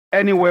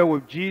Anywhere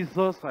with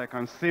Jesus, I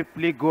can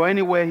safely go.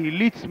 Anywhere he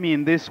leads me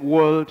in this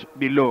world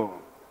below.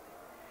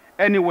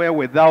 Anywhere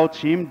without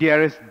him,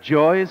 dearest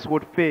joys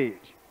would fade.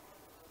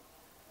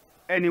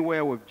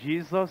 Anywhere with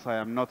Jesus, I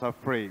am not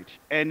afraid.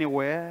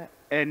 Anywhere,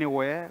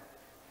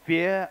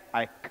 fear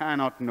I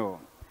cannot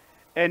know.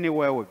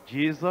 Anywhere with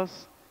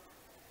Jesus,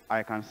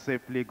 I can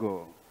safely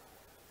go.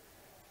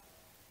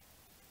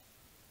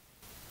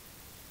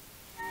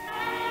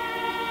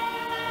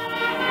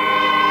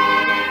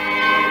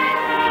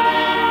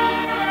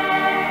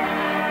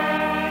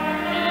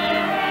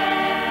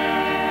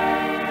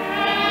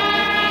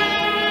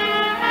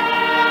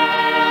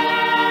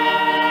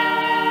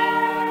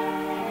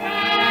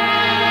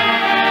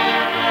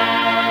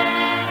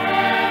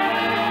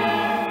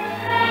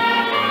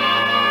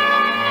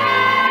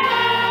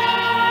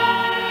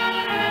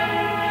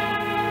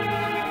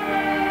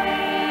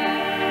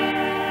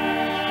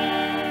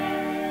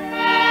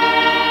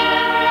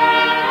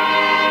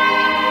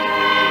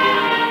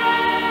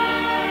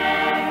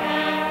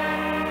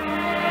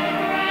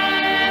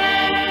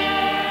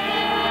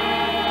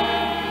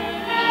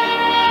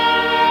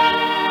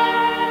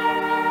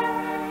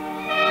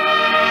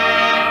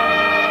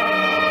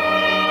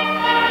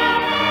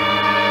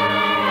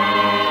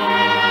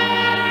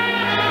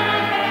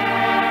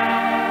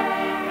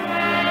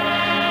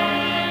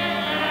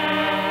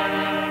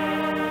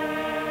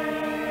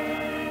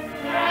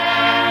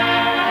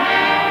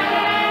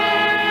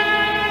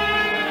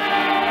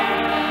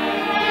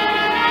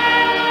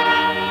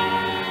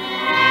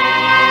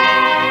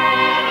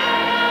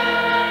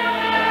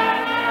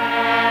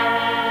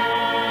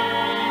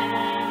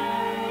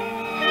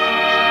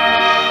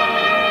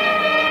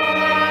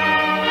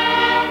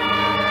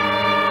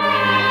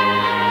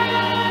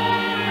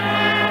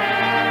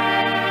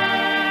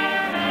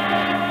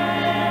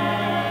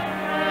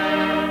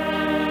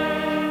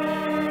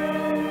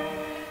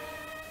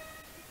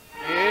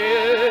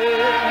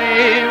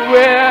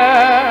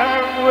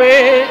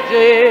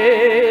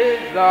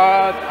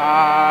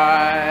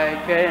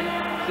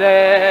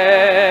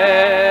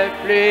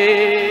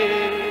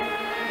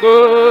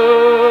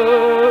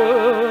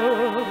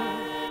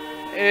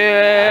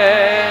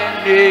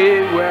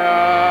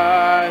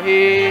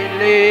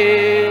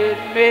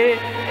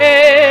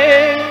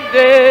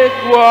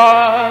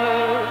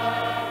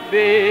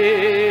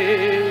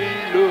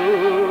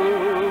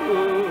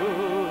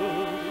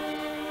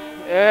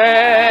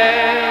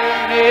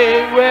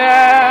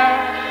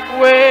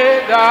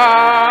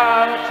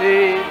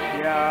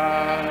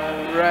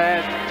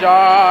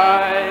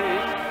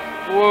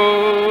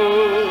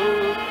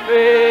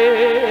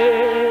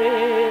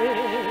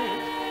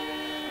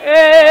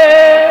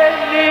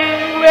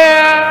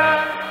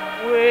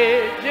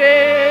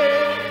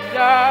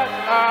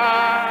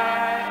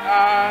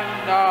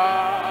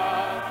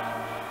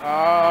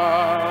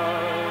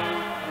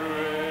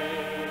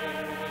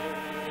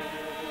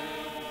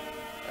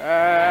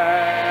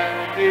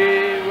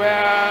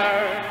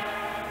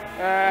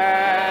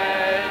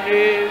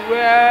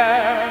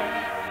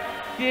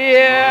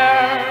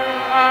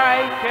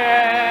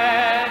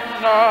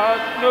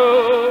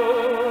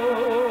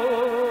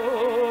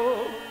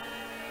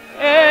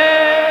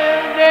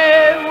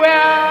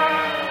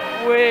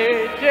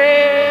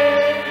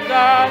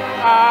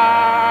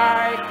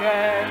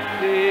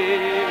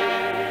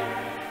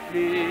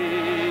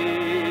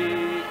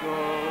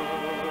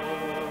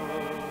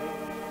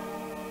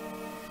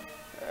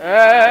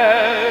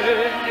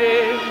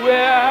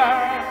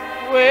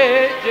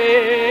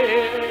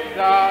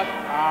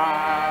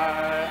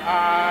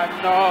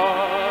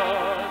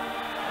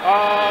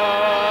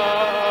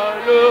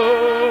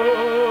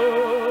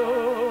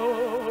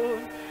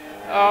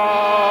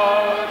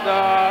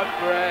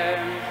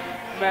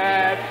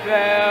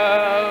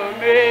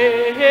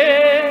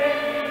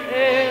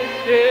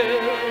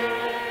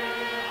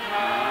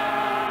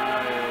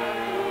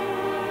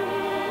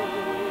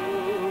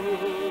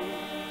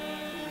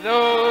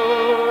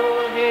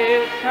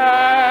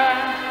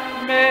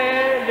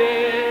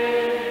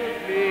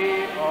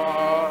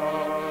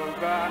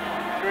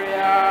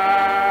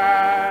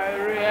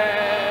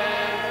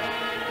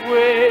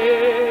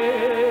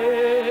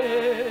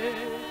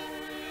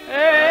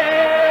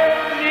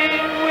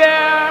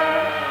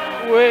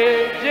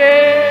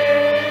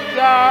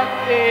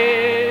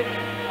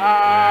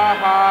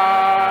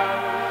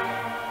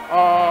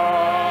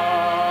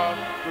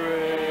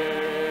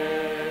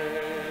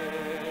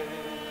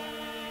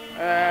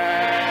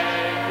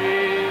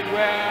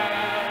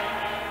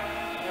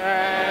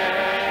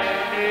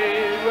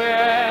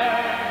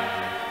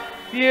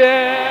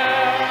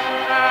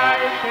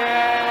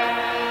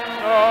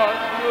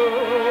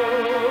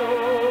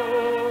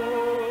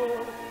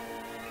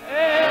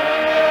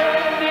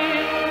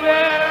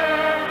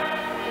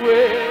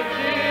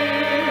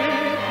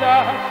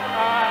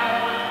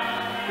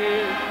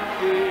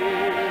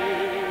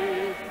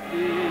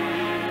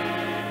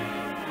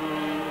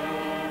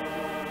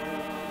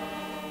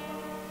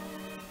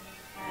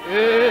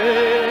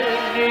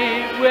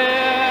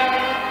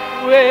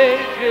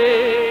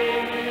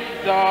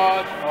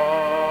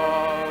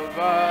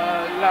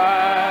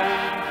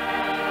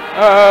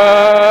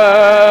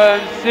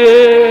 and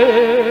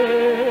sing,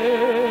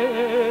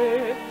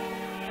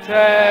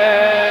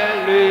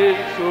 telling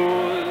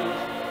souls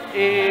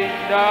in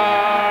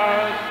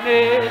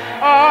darkness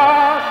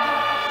of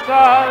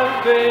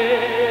salvation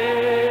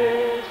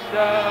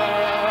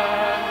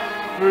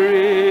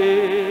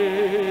free,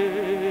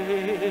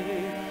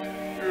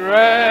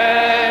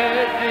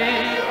 ready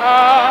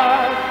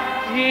as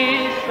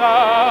his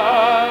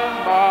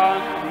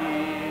servant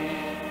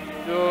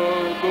to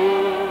go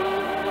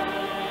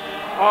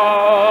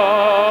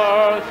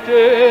or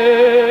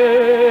stay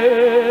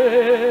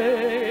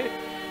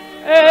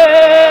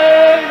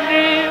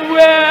anywhere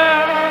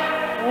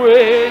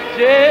with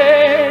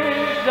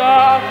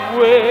Jesus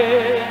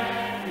when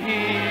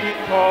he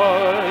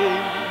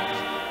points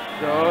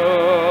the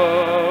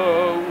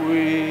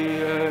way.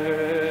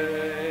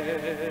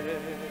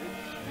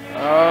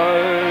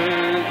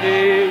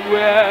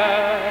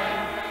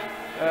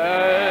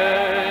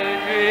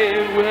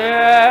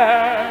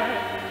 Anywhere,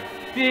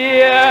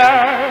 fear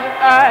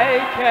I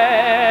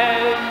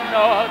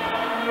cannot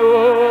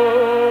know.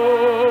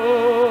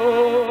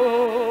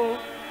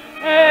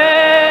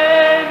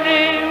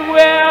 Anywhere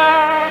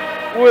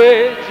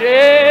with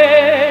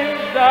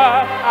Jesus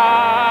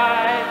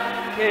I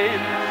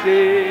can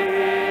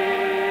safely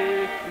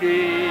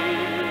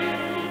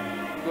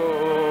go.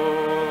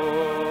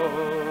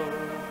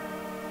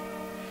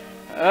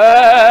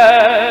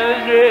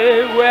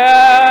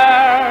 Anywhere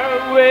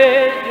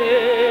with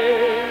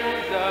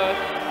Jesus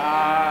I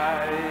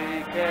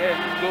can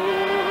go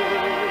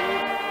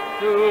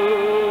to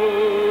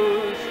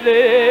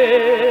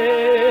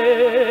sleep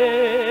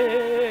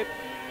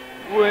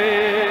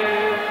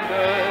when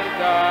the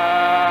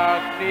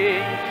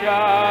darkening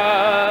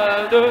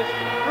shadows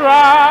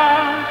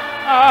round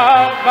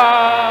about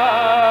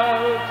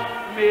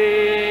me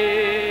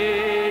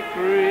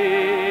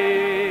creep,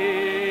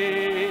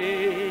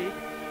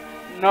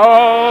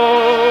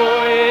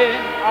 knowing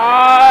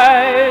I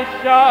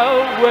shall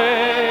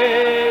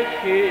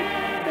wake it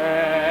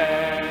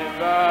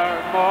nevermore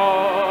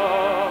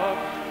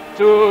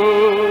to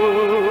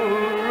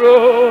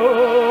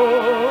roam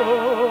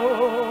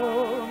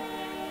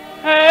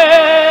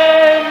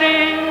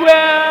anywhere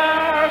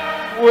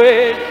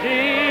where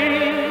Jesus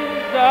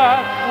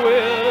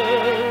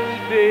will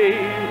be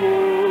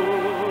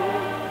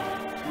home,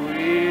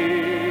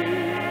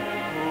 sweet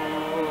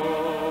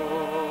home.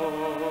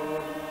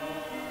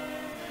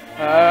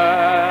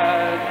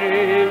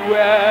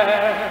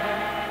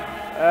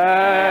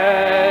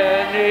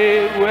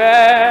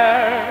 Anywhere,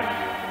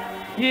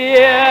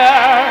 here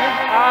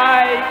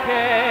I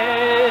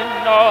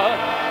cannot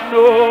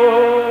know.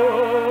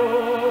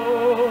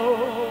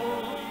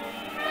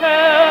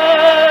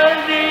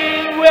 Anywhere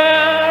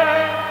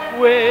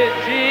with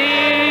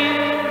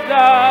Jesus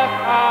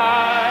I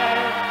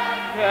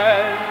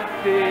can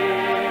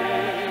safely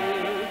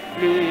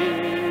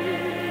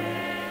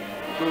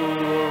go.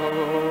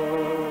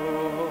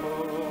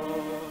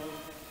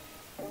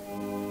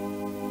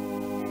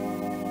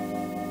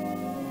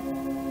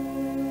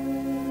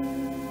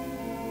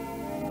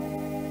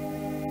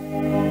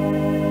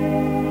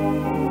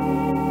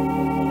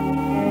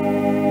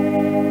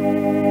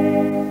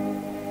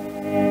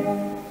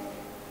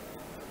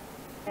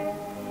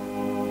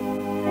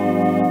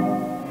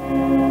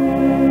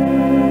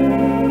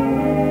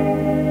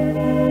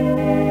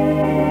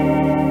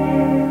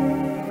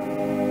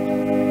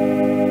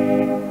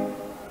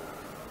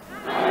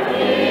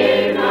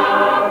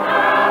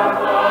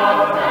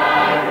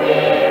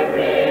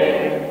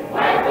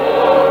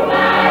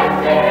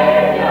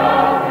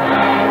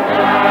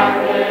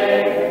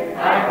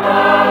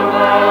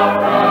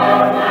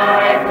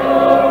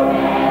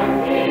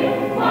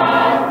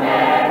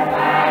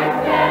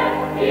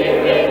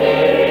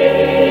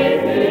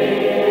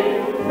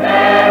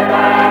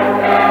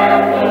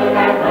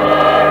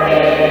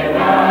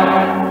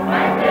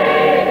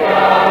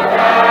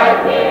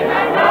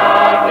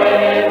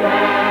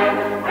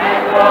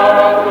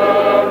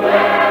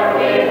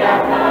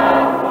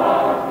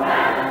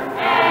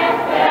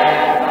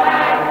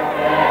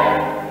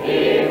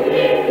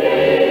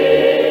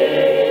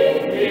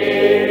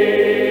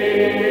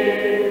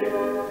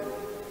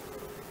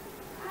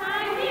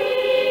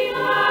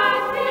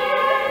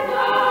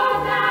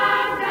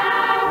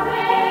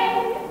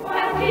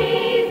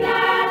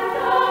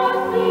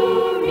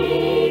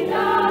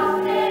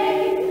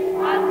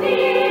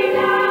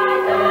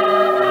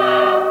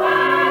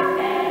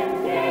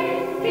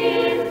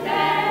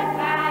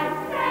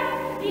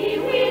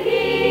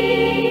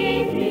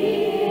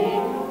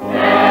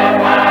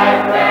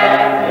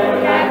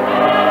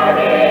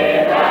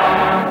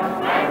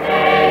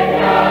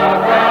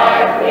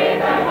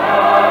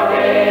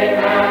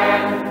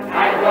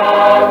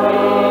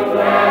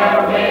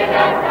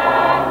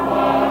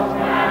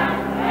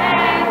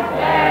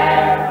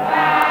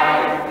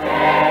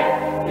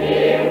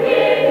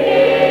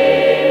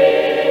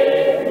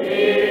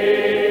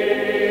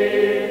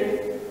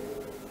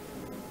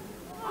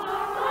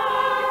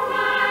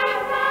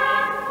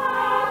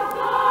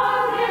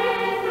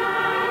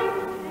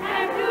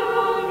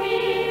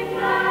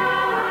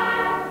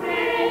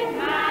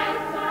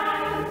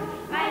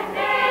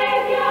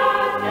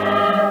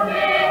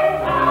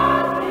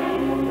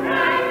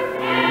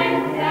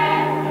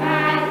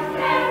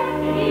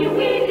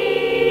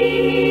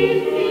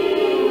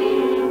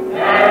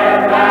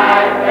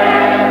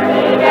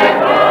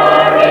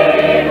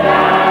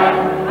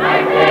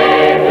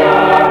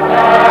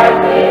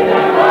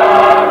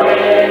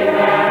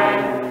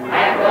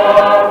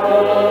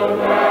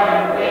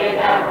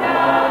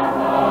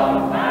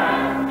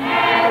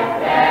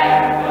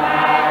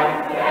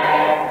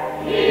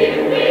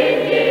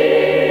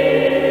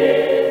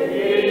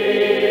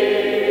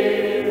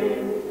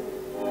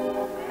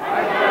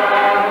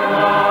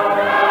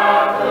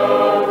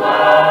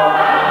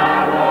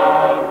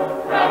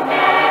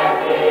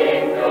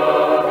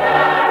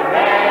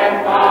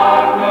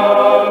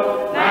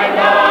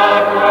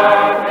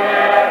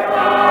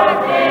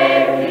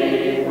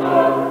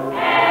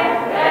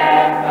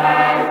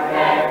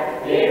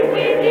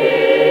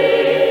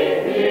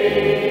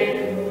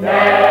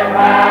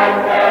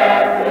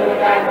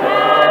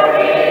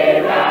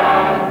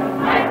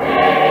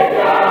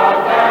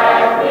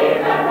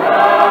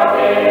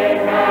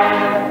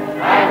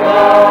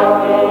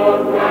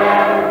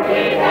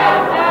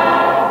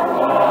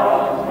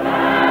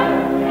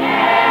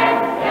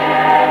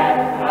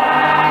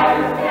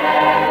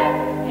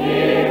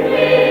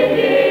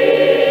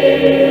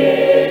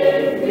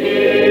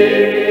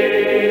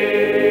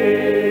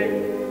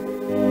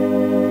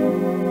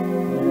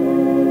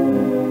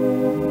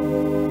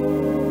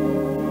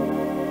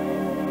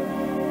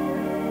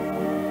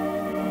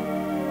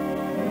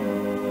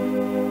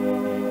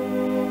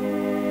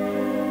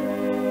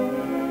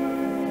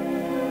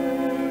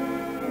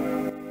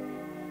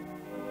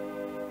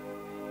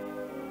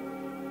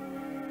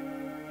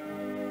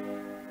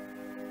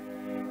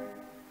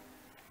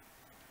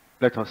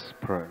 Let us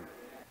pray.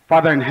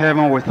 Father in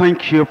heaven, we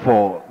thank you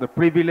for the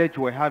privilege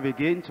we have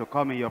again to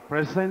come in your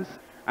presence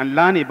and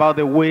learn about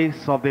the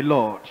ways of the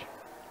Lord.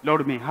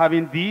 Lord, may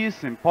having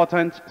this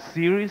important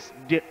series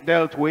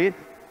dealt with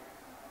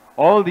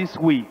all these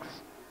weeks.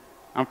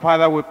 And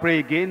Father, we pray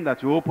again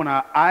that you open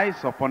our eyes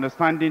of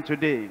understanding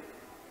today,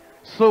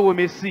 so we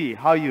may see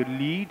how you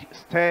lead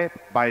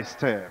step by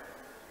step.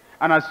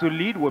 And as you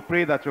lead, we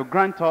pray that you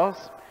grant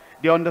us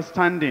the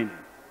understanding,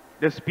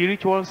 the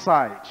spiritual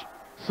side,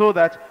 so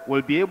that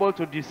we'll be able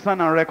to discern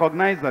and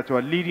recognize that you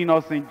are leading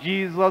us in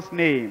Jesus'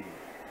 name.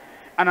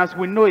 And as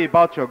we know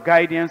about your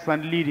guidance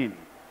and leading,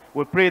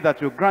 we pray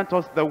that you grant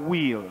us the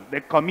will,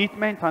 the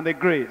commitment, and the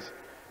grace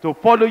to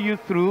follow you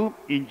through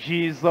in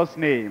Jesus'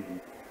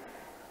 name.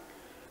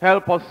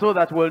 Help us so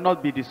that we'll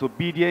not be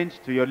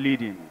disobedient to your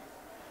leading,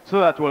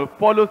 so that we'll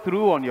follow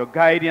through on your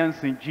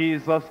guidance in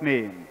Jesus'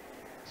 name.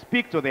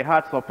 Speak to the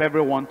hearts of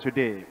everyone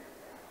today.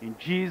 In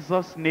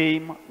Jesus'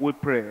 name we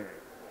pray.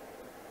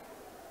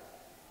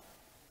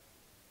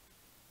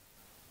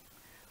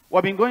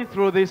 We've been going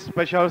through this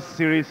special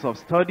series of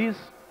studies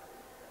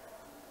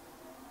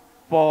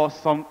for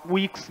some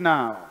weeks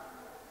now.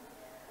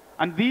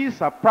 And these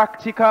are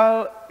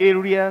practical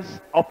areas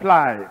of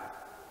life.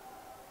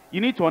 You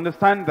need to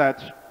understand that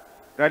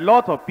there are a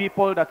lot of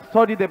people that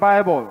study the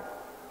Bible.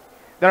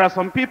 There are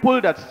some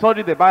people that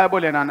study the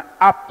Bible in an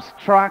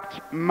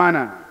abstract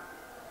manner.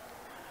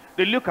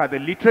 They look at the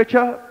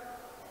literature,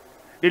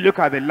 they look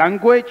at the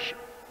language,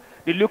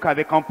 they look at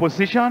the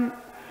composition,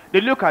 they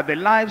look at the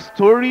life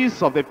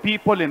stories of the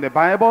people in the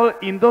Bible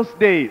in those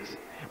days,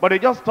 but they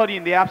just study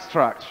in the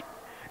abstract.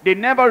 They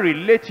never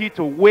relate it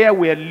to where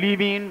we're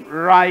living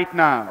right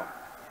now.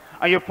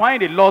 And you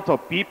find a lot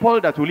of people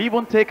that will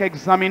even take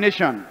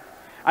examination,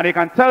 and they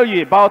can tell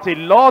you about a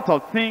lot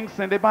of things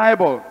in the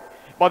Bible.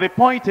 But the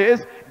point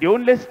is, they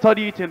only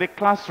study it in the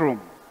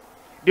classroom.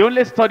 They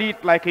only study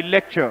it like a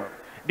lecture.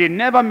 They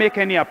never make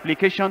any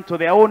application to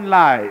their own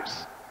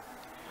lives.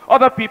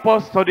 Other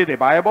people study the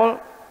Bible,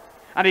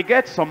 and they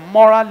get some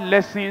moral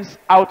lessons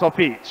out of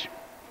it.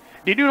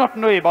 They do not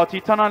know about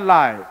eternal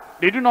life.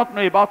 They do not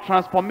know about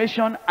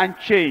transformation and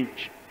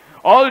change.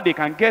 All they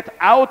can get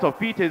out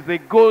of it is the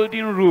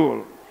golden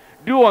rule.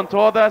 Do unto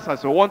others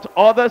as you want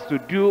others to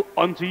do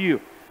unto you.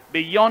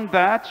 Beyond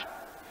that,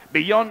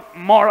 beyond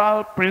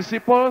moral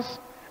principles,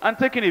 and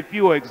taking a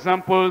few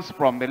examples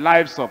from the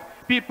lives of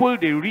people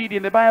they read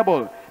in the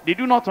Bible, they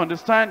do not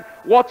understand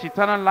what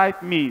eternal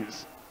life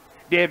means.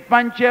 The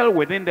evangel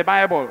within the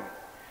Bible,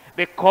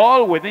 the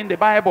call within the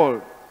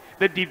Bible,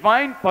 the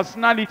divine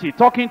personality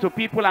talking to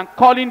people and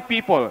calling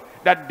people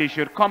that they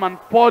should come and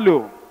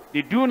follow.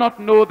 They do not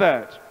know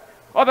that.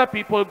 Other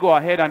people go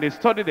ahead and they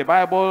study the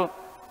Bible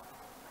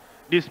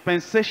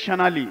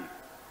dispensationally.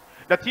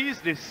 That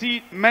is, they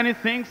see many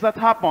things that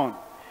happen,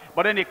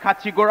 but then they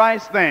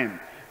categorize them.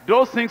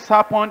 Those things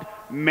happened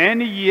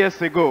many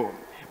years ago,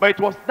 but it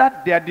was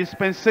that their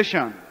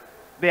dispensation,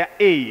 their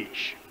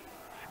age,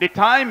 the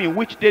time in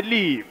which they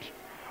lived.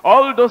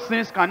 All those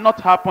things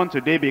cannot happen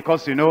today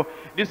because, you know,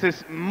 this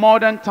is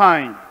modern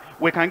time.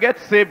 We can get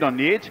saved on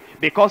it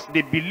because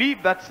they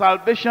believe that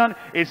salvation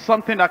is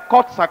something that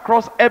cuts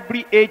across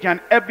every age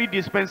and every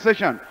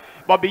dispensation.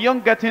 But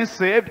beyond getting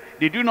saved,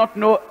 they do not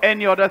know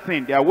any other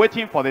thing. They are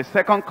waiting for the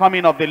second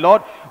coming of the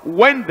Lord.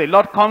 When the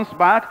Lord comes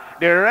back,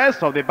 the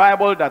rest of the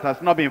Bible that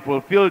has not been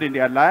fulfilled in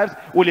their lives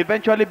will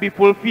eventually be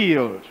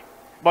fulfilled.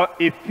 But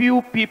a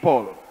few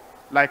people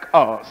like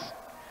us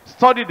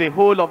study the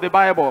whole of the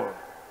Bible.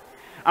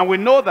 And we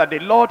know that the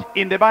Lord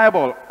in the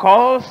Bible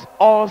calls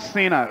all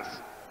sinners.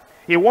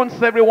 He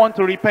wants everyone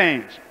to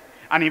repent.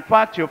 And in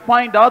fact, you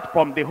find out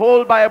from the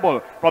whole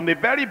Bible, from the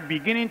very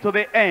beginning to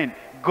the end,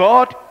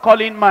 God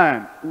calling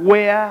man,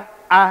 where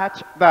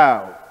art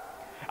thou?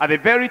 At the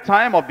very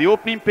time of the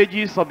opening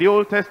pages of the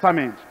Old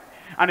Testament,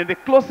 and in the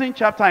closing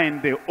chapter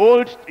in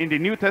the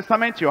New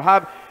Testament, you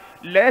have,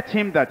 let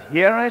him that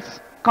heareth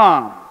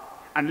come,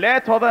 and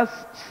let others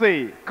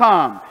say,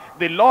 come.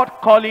 The Lord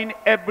calling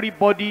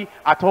everybody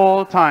at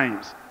all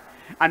times.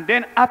 And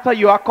then after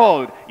you are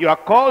called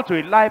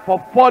to a life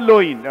of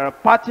following. There are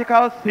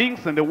practical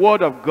things in the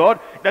Word of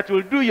God that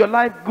will do your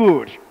life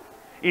good.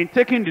 In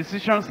taking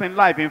decisions in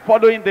life, in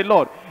following the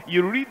Lord,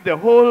 you read the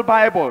whole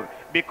Bible,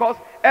 because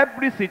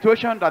every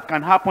situation that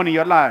can happen in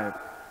your life,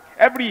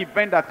 every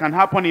event that can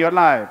happen in your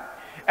life,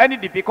 any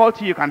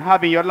difficulty you can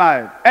have in your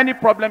life, any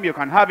problem you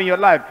can have in your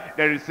life,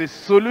 there is a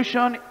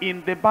solution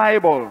in the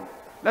Bible.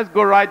 Let's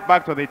go right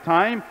back to the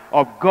time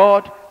of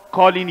God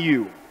calling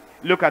you.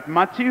 Look at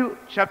Matthew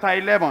chapter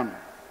 11,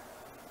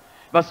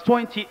 verse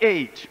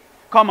 28.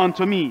 Come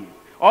unto me,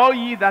 all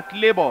ye that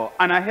labor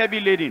and are heavy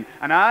laden,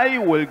 and I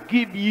will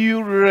give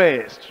you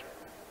rest.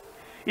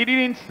 He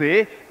didn't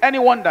say,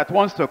 anyone that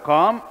wants to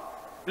come,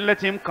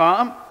 let him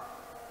come.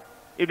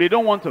 If they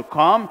don't want to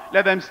come,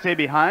 let them stay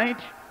behind.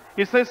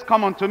 He says,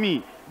 come unto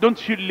me.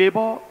 Don't you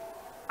labor?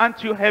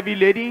 Aren't you heavy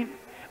laden?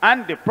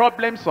 And the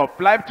problems of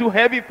life too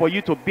heavy for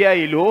you to bear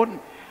alone?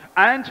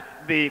 And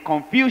the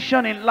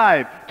confusion in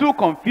life too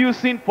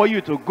confusing for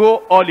you to go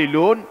all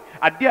alone?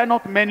 Are there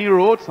not many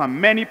roads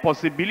and many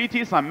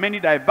possibilities and many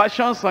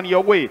diversions on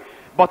your way?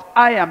 But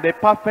I am the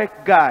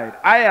perfect guide.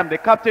 I am the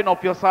captain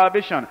of your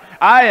salvation.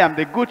 I am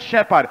the good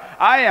shepherd.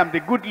 I am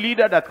the good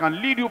leader that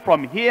can lead you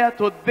from here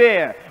to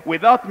there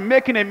without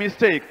making a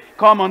mistake.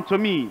 Come unto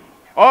me,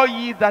 all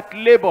ye that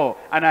labor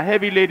and are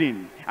heavy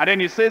laden. And then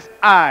he says,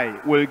 I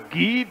will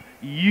give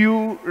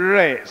you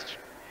rest.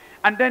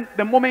 And then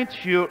the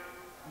moment you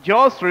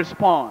just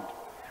respond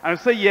and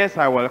say, yes,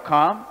 I will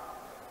come,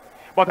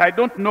 but I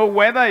don't know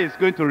whether he's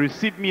going to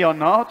receive me or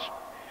not,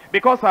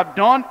 because I've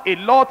done a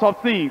lot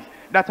of things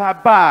that are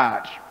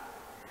bad,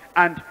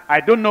 and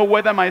I don't know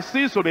whether my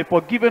sins will be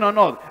forgiven or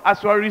not.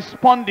 As you are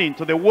responding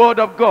to the word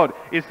of God,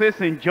 it says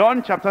in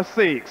John chapter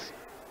 6,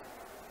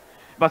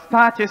 verse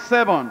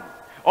 37,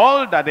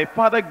 all that the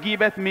Father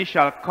giveth me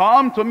shall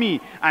come to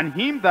me, and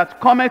him that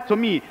cometh to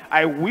me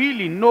I will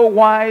in no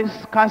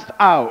wise cast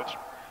out.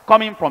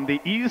 Coming from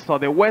the east or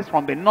the west,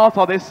 from the north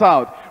or the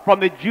south, from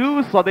the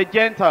Jews or the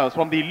Gentiles,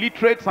 from the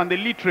illiterates and the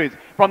literate,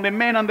 from the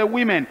men and the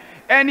women,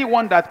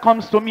 anyone that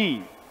comes to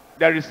me,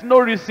 there is no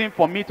reason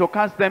for me to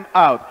cast them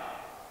out.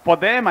 For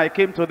them I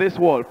came to this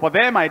world. For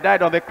them I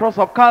died on the cross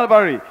of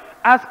Calvary,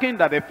 asking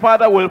that the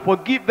Father will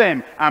forgive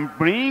them and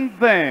bring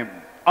them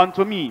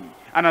unto me.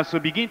 And as we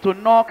begin to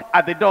knock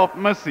at the door of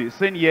mercy,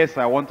 saying, yes,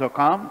 I want to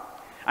come,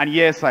 and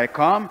yes, I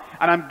come,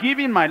 and I'm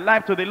giving my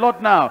life to the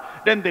Lord now,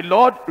 then the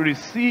Lord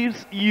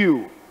receives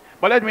you.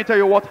 But let me tell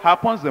you what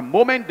happens the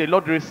moment the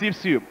Lord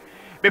receives you.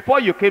 Before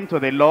you came to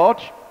the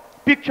Lord,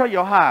 picture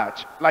your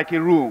heart like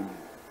a room.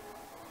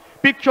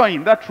 Picture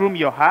in that room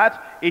your heart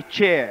a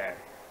chair,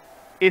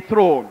 a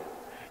throne.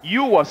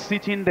 You were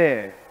sitting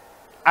there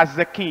as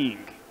the king,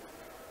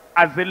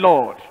 as the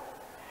Lord,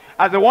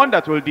 as the one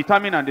that will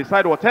determine and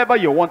decide whatever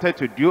you wanted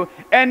to do,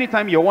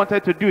 anytime you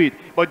wanted to do it.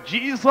 But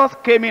Jesus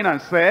came in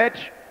and said,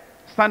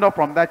 stand up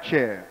from that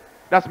chair.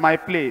 That's my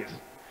place.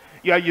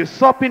 You are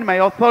usurping my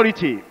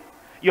authority.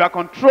 You are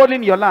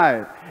controlling your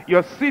life.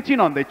 You're sitting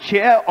on the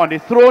chair, on the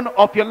throne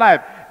of your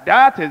life.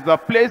 That is the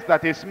place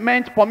that is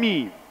meant for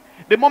me.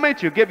 The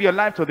moment you gave your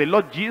life to the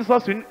Lord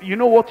Jesus, you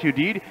know what you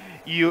did?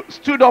 You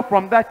stood up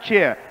from that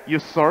chair. You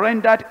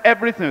surrendered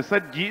everything. You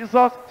said,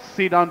 Jesus,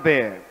 sit down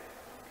there.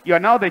 You are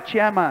now the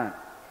chairman.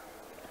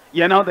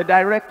 You are now the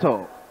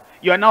director.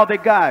 You are now the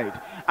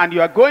guide. And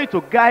you are going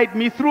to guide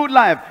me through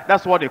life.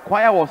 That's what the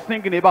choir was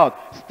thinking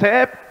about.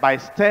 Step by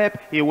step,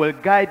 he will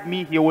guide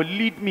me. He will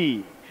lead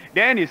me.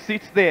 Then he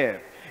sits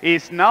there. He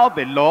is now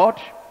the Lord.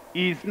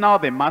 He is now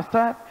the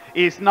master.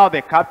 He is now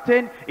the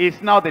captain. He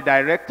is now the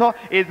director.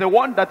 He is the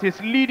one that is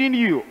leading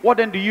you. What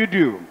then do you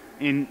do?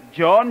 In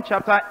John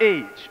chapter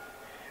 8,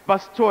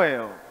 verse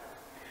 12.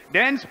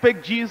 Then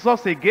spake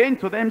Jesus again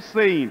to them,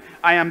 saying,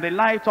 I am the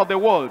light of the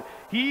world.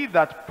 He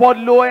that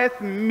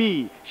followeth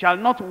me shall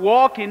not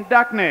walk in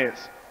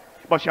darkness,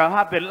 but shall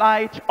have the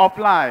light of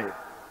life.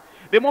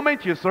 The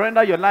moment you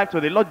surrender your life to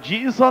the Lord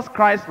Jesus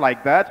Christ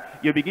like that,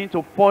 you begin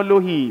to follow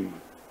him.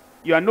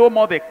 You are no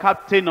more the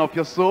captain of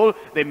your soul,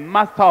 the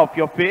master of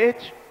your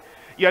fate.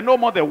 You are no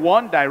more the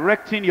one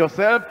directing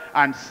yourself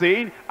and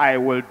saying, I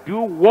will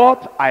do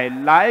what I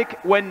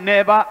like,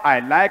 whenever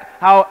I like,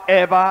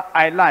 however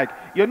I like.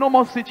 You're no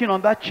more sitting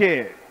on that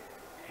chair.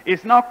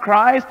 It's now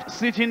Christ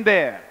sitting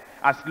there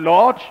as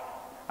Lord,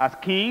 as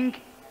King,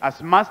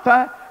 as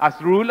Master, as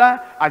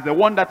Ruler, as the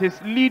one that is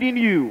leading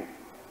you.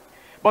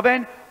 But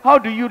then, how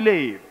do you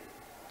live?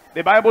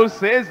 The Bible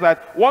says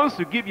that once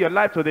you give your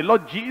life to the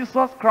Lord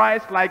Jesus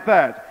Christ like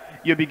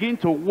that, you begin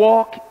to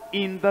walk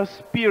in the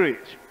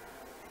Spirit.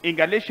 In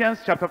Galatians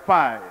chapter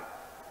 5,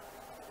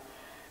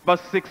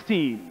 verse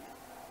 16,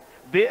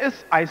 this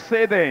I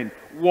say then,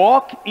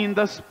 walk in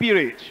the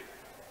Spirit,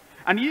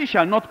 and ye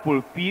shall not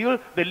fulfill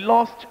the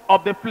lust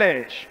of the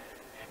flesh.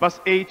 Verse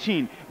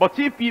 18, but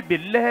if ye be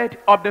led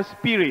of the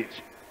Spirit,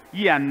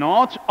 ye are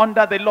not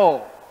under the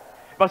law.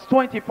 Verse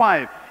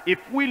 25, if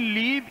we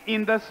live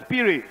in the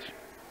Spirit,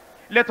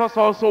 let us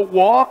also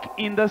walk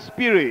in the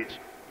Spirit.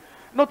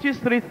 Notice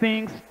three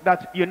things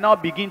that you now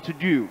begin to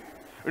do.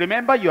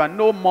 Remember, you are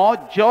no more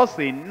just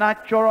a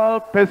natural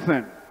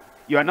person.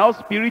 You are now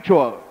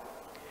spiritual.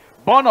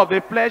 Born of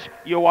the flesh,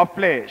 you are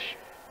flesh.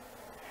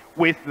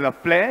 With the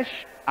flesh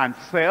and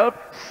self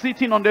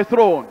sitting on the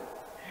throne.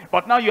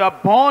 But now you are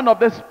born of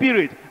the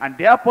Spirit, and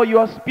therefore you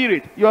are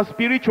spirit. You are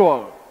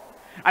spiritual.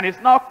 And it's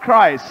now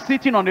Christ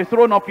sitting on the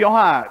throne of your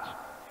heart.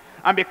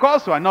 And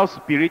because you are now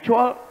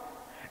spiritual,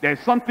 there is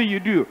something you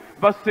do.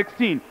 Verse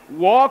 16,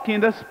 walk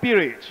in the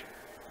Spirit.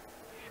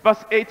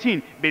 Verse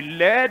 18, be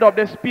led of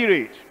the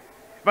Spirit.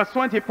 Verse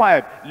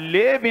 25,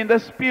 live in the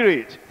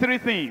Spirit. Three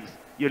things.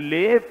 You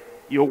live,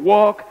 you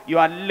walk, you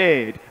are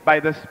led by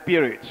the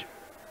Spirit.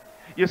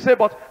 You say,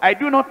 but I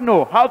do not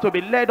know how to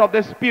be led of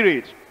the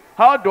Spirit.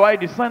 How do I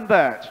discern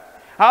that?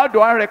 How do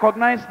I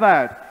recognize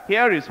that?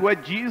 Here is where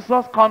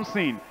Jesus comes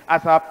in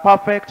as a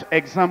perfect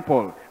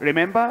example.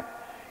 Remember,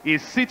 he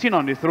is sitting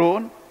on the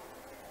throne.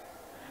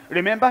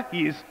 Remember,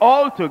 he is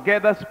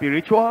altogether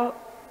spiritual.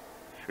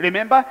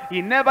 Remember,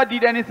 he never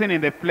did anything in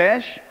the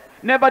flesh,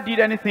 never did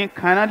anything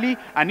carnally,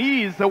 and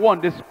he is the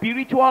one, the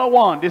spiritual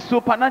one, the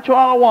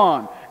supernatural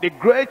one, The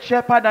great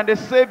shepherd and the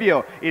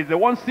savior is the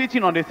one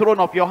sitting on the throne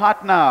of your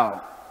heart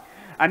now.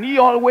 And he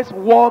always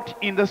walked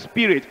in the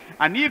spirit.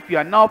 And if you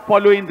are now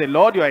following the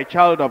Lord, you are a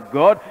child of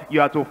God, you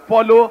are to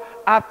follow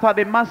after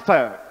the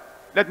master.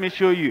 Let me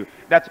show you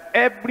that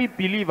every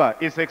believer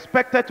is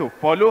expected to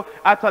follow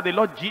after the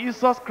Lord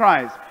Jesus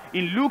Christ.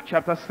 In Luke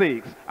chapter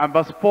 6 and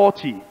verse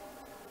 40.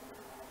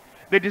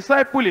 The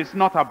disciple is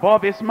not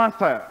above his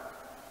master,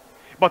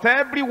 but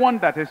everyone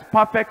that is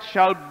perfect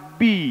shall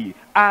be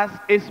as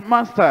his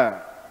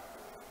master.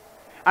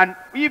 And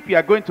if you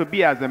are going to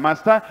be as a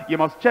master, you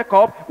must check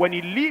up when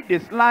he lived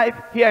his life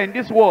here in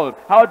this world.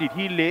 How did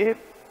he live?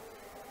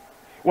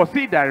 Was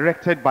he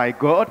directed by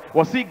God?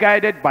 Was he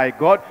guided by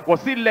God?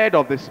 Was he led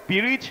of the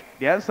Spirit?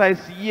 The answer is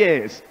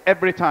yes,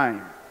 every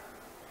time.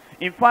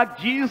 In fact,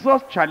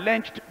 Jesus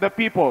challenged the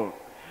people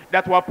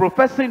that were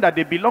professing that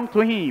they belonged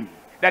to him,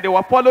 that they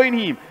were following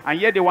him, and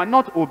yet they were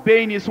not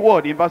obeying his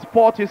word. In verse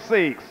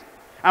 46,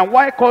 and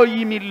why call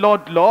ye me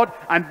Lord, Lord,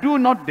 and do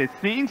not the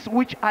things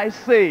which I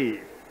say?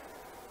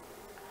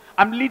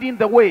 I'm leading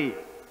the way.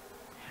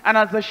 And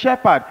as a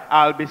shepherd,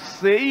 I'll be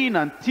saying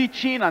and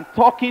teaching and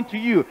talking to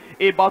you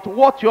about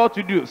what you ought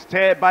to do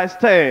step by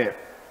step.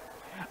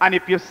 And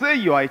if you say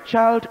you are a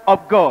child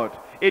of God,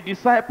 a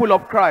disciple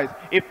of Christ,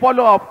 a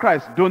follower of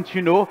Christ, don't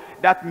you know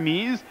that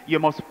means you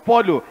must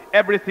follow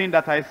everything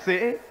that I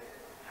say?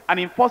 And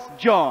in 1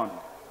 John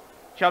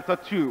chapter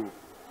 2,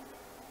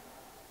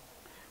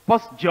 1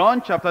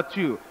 John chapter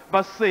 2,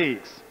 verse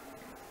 6,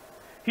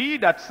 he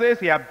that says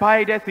he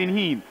abideth in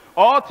him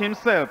ought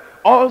himself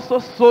also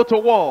so to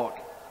walk,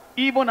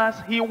 even as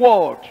he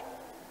walked.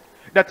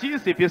 That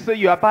is, if you say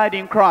you abide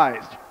in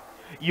Christ,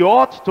 you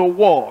ought to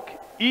walk,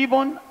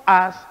 even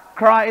as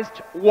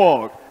Christ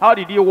walked. How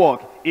did he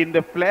walk? In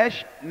the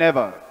flesh?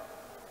 Never.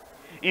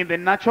 In the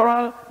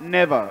natural?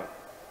 Never.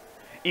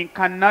 In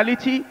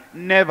carnality?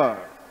 Never.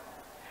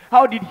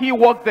 How did he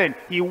walk then?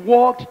 He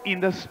walked in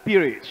the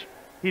Spirit.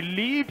 He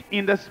lived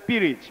in the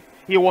Spirit.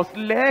 He was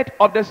led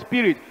of the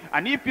Spirit.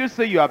 And if you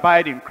say you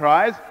abide in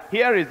Christ,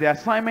 here is the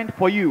assignment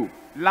for you.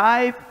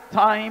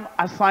 Lifetime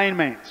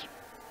assignment.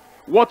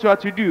 What you are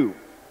to do?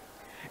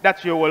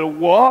 That you will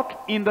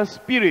walk in the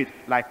Spirit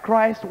like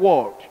Christ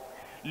walked.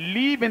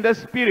 Live in the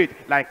Spirit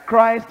like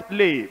Christ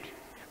lived.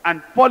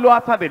 And follow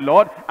after the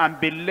Lord and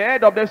be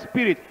led of the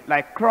Spirit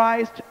like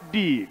Christ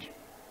did.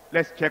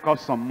 Let's check out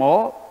some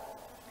more.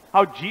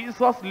 How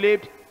Jesus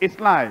lived his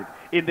life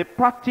in the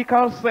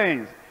practical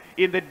sense.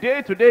 In the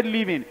day-to-day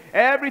living,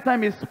 every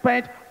time he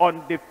spent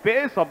on the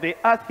face of the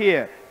earth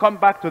here. Come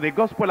back to the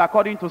gospel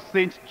according to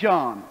St.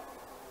 John.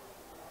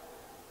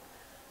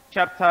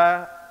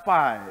 Chapter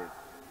 5.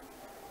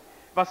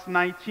 Verse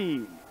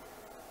 19.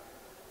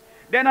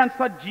 Then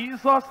answered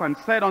Jesus and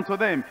said unto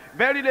them,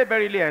 Verily,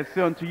 verily, I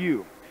say unto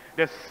you,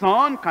 the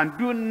Son can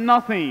do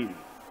nothing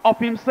of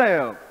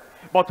himself,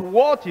 but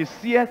what he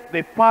seeth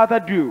the Father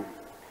do.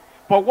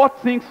 For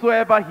what things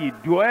soever he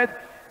doeth,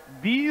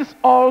 these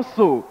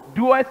also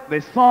doeth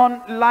the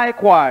Son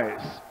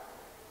likewise.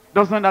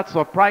 Doesn't that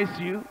surprise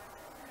you?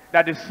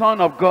 That the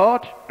Son of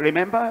God,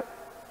 remember,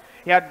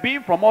 he had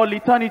been from all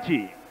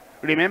eternity.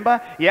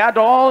 Remember, he had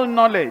all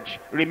knowledge.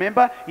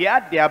 Remember, he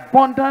had the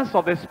abundance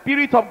of the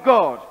Spirit of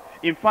God.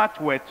 In fact,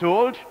 we're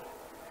told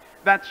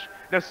that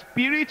the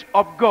Spirit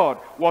of God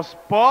was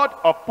poured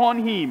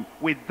upon him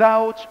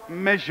without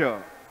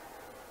measure.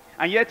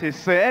 And yet he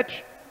said,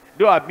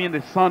 though I have been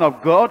the Son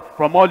of God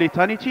from all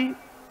eternity,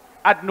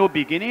 had no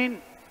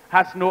beginning,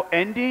 has no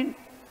ending,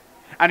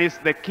 and is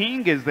the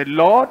King, is the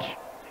Lord.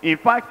 In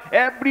fact,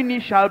 every knee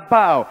shall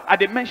bow at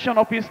the mention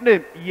of his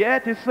name.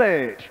 Yet he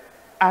said,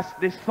 as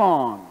the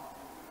Son,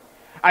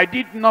 I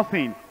did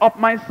nothing of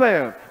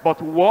myself,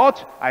 but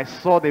what I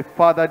saw the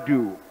Father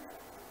do.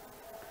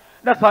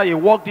 That's how he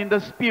walked in the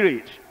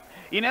Spirit.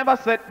 He never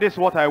said, this is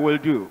what I will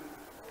do.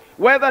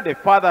 Whether the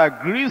Father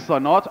agrees or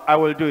not, I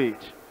will do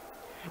it.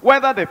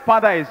 Whether the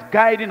Father is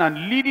guiding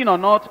and leading or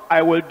not,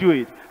 I will do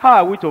it.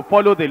 How are we to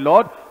follow the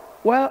Lord?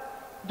 Well,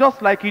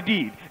 just like he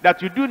did,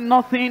 that you do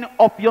nothing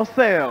of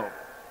yourself,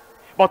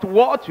 but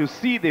what you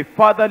see the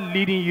Father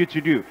leading you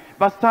to do.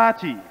 Verse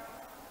 30.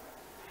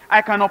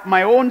 I can of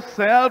my own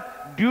self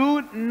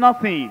do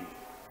nothing.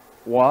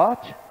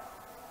 What?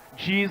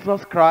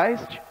 Jesus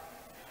Christ,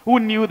 who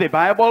knew the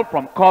Bible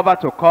from cover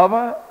to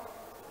cover?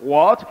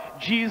 What?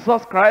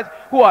 Jesus Christ,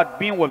 who had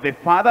been with the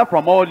Father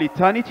from all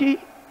eternity?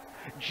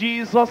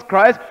 Jesus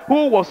Christ,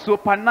 who was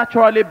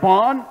supernaturally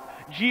born?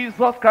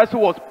 Jesus Christ, who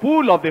was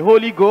full of the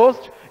Holy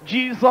Ghost?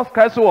 Jesus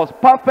Christ, who was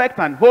perfect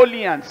and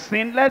holy and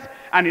sinless?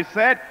 And he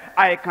said,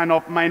 I can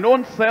of mine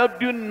own self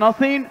do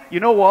nothing. You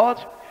know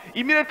what?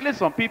 Immediately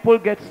some people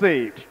get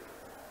saved,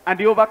 and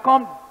they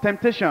overcome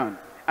temptation,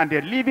 and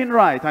they're living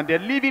right, and they're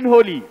living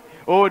holy.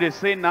 Oh, they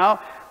say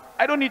now,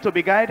 I don't need to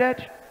be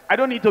guided. I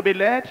don't need to be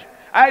led.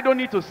 I don't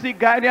need to seek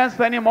guidance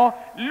anymore.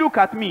 Look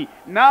at me.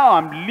 Now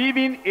I'm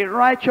living a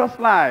righteous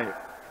life.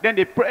 Then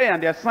they pray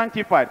and they're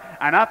sanctified.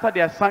 And after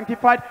they are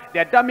sanctified,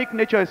 their Adamic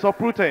nature is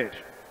uprooted.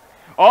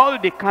 All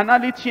the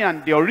carnality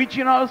and the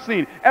original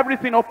sin,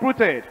 everything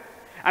uprooted.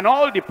 and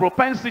all the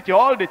propensity,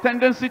 all the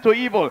tendency to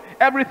evil,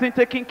 everything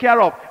taken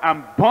care of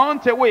and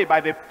burnt away by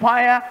the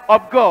fire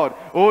of God.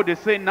 Oh, they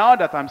say, now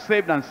that I'm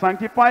saved and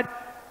sanctified,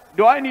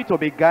 do I need to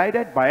be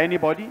guided by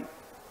anybody?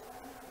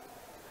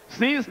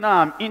 Since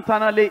now I'm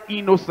internally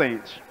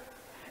innocent,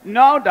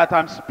 now that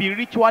I'm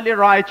spiritually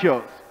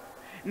righteous,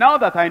 now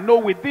that I know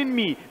within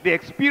me the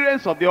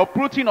experience of the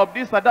uprooting of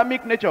this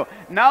Adamic nature,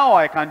 now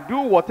I can do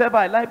whatever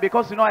I like,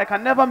 because I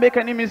can never make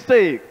any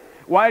mistake.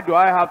 Why do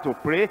I have to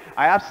pray?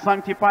 I have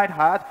sanctified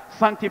heart,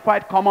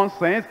 sanctified common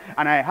sense,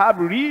 and I have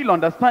real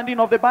understanding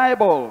of the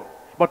Bible.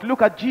 But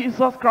look at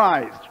Jesus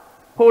Christ,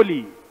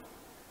 holy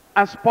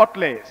and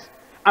spotless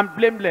and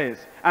blameless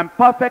and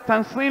perfect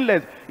and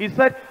sinless. He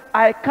said,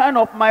 I can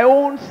of my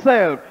own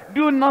self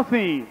do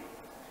nothing.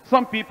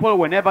 Some people,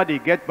 whenever they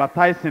get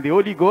baptized in the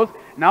Holy Ghost,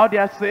 now they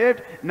are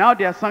saved, now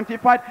they are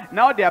sanctified,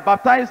 now they are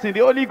baptized in the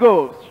Holy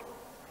Ghost.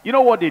 You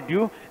know what they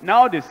do?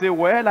 Now they say,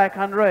 well, I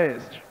can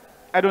rest.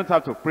 I don't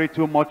have to pray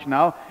too much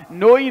now.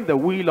 Knowing the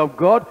will of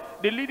God,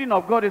 the leading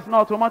of God is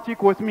not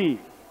automatic with me.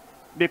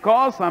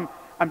 Because I'm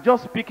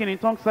just speaking in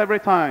tongues every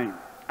time.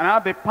 And I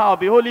have the power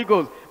of the Holy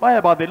Ghost. Why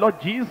about the Lord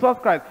Jesus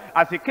Christ?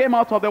 As he came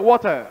out of the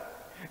water,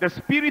 the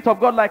Spirit of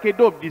God like a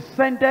dove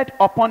descended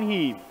upon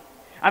him.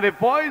 And the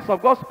voice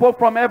of God spoke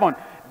from heaven,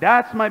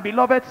 that's my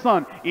beloved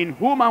Son, in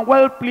whom I'm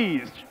well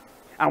pleased.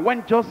 And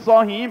when John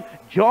saw him,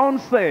 John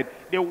said,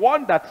 the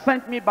one that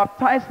sent me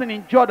baptizing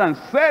in Jordan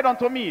said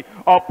unto me,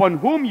 upon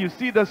whom you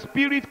see the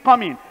Spirit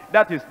coming,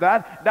 that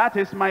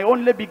is my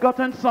only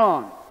begotten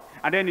Son.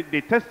 And then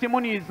the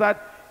testimony is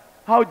that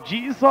how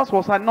Jesus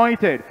was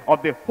anointed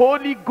of the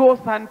Holy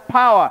Ghost and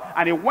power,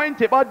 and he went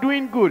about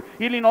doing good,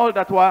 healing all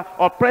that were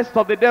oppressed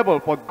of the devil,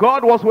 for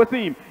God was with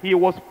him. He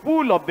was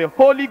full of the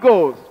Holy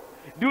Ghost.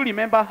 Do you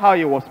remember how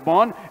he was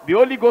born? The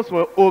Holy Ghost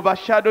will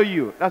overshadow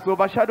you. That's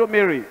overshadow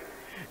Mary.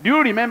 Do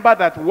you remember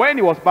that when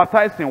he was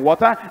baptized in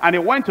water and he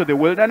went to the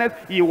wilderness,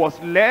 he was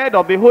led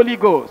of the Holy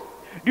Ghost?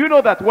 Do you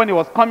know that when he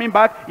was coming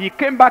back, he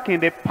came back in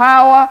the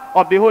power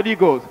of the Holy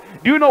Ghost?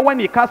 Do you know when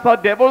he cast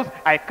out devils?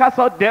 I cast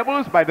out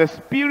devils by the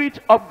Spirit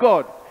of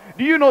God.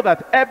 Do you know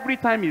that every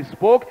time he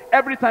spoke,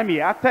 every time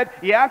he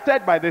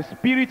acted by the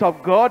Spirit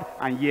of God?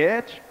 And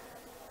yet,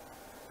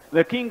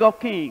 the King of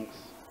Kings,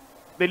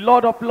 the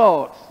Lord of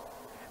Lords,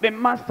 the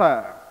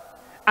Master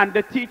and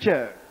the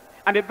Teacher,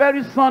 and the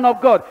very Son of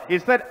God, he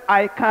said,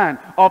 I can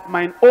of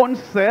mine own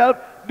self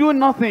do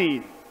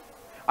nothing.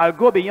 I'll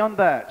go beyond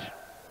that.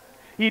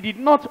 He did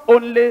not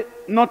only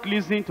not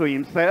listen to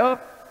himself,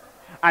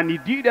 and he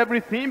did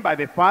everything by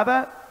the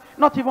Father,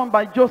 not even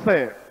by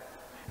Joseph.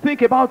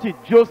 Think about it.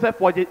 Joseph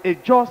was a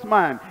just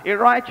man, a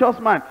righteous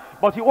man,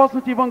 but he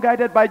wasn't even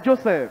guided by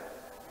Joseph.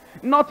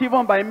 Not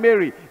even by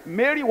Mary.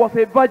 Mary was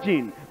a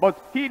virgin,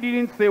 but he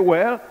didn't say,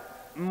 well,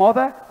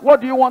 Mother, what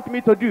do you want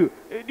me to do?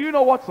 Do you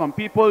know what some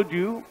people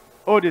do?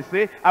 Oh, they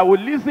say, I will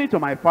listen to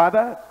my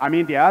father, I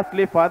mean their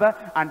earthly father,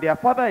 and their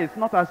father is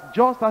not as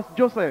just as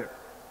Joseph.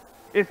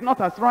 It's not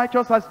as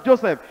righteous as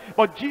Joseph.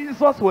 But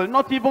Jesus will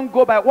not even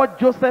go by what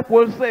Joseph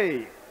will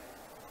say.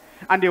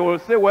 And they will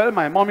say, well,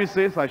 my mommy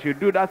says I should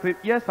do that. Say,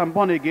 yes, I'm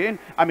born again,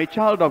 I'm a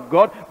child of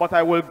God, but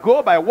I will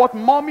go by what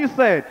mommy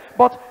said.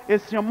 But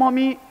is your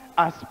mommy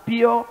as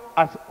pure,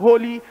 as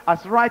holy,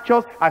 as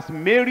righteous as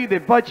Mary the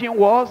Virgin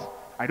was?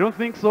 I don't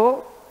think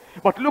so.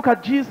 But look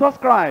at Jesus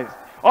Christ.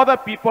 Other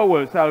people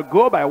will say, I'll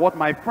go by what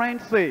my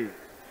friends say.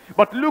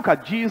 But look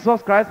at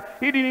Jesus Christ.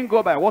 He didn't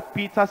go by what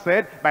Peter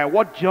said, by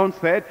what John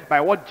said, by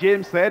what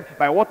James said,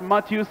 by what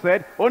Matthew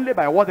said, only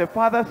by what the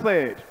Father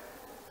said.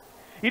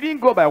 He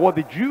didn't go by what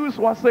the Jews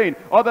were saying.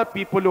 Other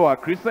people who are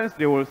Christians,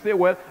 they will say,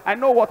 well, I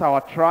know what our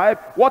tribe,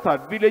 what our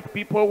village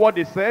people, what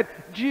they said.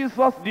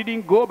 Jesus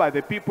didn't go by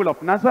the people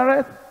of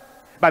Nazareth,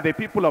 by the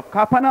people of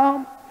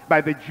Capernaum,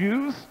 by the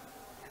Jews.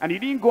 And he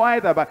didn't go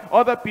either, but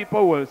other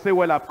people will say,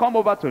 well, I've come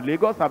over to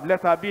Lagos, I've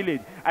left our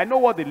village. I know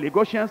what the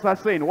Lagosians are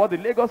saying, what the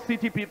Lagos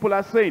city people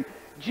are saying.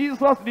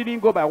 Jesus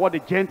didn't go by what the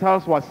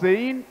Gentiles were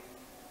saying.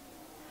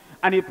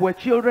 And if we're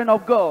children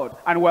of God,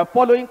 and we're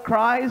following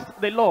Christ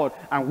the Lord,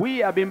 and we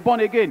have been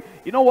born again,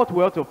 you know what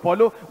we ought to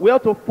follow? We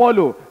ought to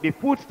follow the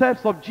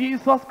footsteps of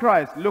Jesus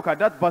Christ. Look at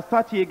that verse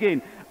 30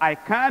 again. I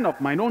can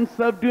of mine own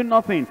self do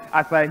nothing.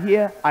 As I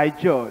hear, I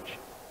judge.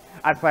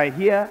 As I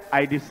hear,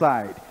 I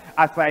decide.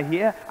 As I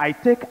hear, I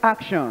take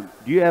action.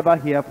 Do you ever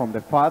hear from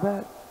the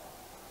Father?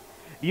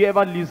 Do you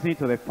ever listen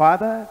to the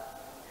Father?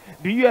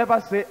 Do you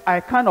ever say, I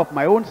can of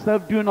my own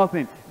self do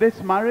nothing?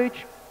 This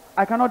marriage,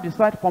 I cannot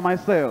decide for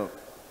myself.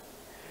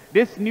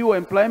 This new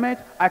employment,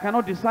 I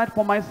cannot decide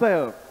for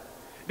myself.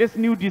 This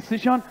new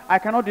decision, I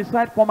cannot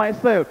decide for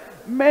myself.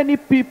 Many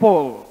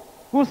people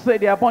who say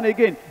they are born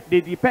again,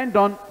 they depend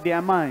on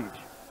their mind.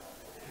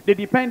 They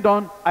depend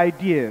on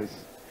ideas.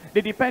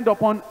 They depend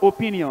upon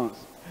opinions.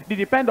 They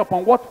depend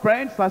upon what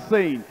friends are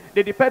saying.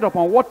 They depend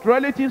upon what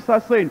relatives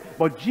are saying.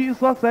 But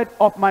Jesus said,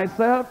 of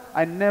myself,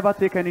 I never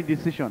take any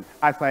decision.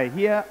 As I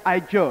hear,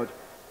 I judge.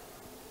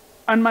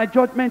 And my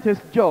judgment is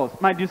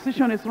just. My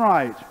decision is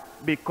right.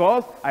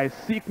 Because I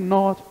seek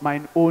not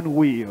mine own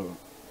will.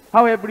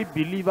 How every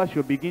believer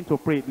should begin to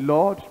pray,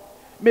 Lord,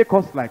 make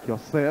us like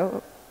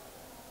yourself.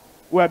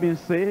 We have been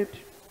saved.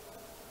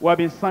 We have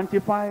been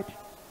sanctified.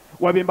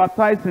 We have been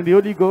baptized in the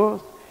Holy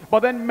Ghost.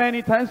 But then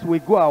many times we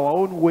go our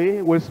own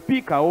way. We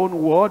speak our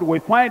own word. We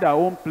find our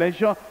own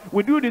pleasure.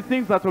 We do the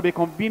things that will be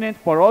convenient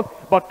for us.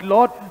 But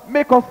Lord,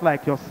 make us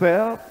like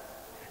yourself.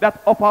 That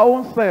of our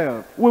own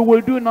self, we will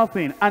do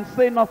nothing and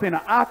say nothing,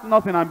 and act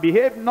nothing, and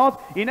behave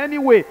not in any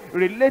way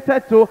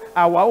related to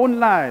our own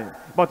life.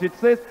 But it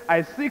says,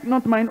 I seek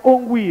not mine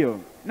own will,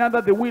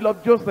 neither the will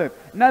of Joseph,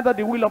 neither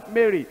the will of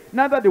Mary,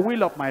 neither the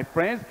will of my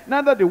friends,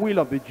 neither the will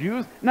of the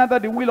Jews, neither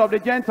the will of the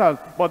Gentiles,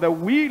 but the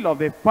will of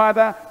the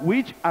Father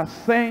which has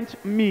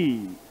sent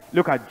me.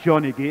 Look at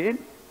John again.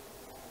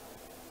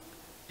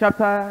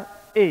 Chapter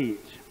 8,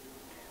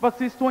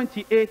 verses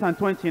 28 and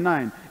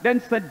 29. Then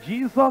said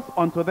Jesus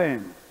unto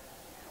them,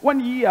 when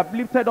ye have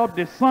lifted up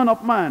the Son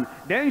of Man,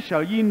 then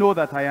shall ye know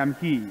that I am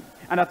he,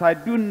 and that I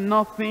do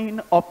nothing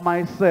of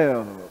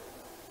myself.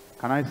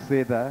 Can I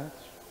say that?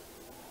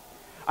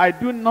 I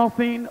do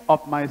nothing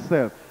of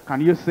myself. Can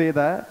you say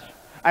that?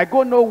 I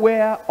go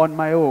nowhere on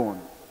my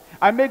own.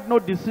 I make no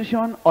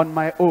decision on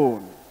my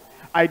own.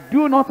 I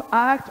do not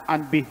act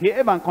and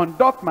behave and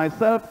conduct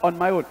myself on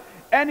my own.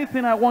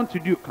 Anything I want to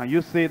do, can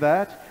you say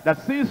that?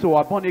 That since you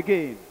are born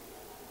again,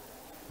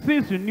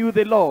 since you knew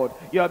the Lord,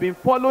 you have been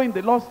following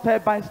the Lord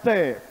step by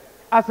step,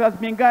 as he has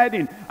been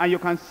guiding, and you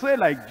can say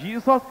like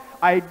Jesus,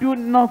 I do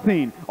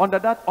nothing.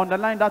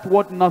 Underline that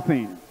word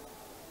nothing.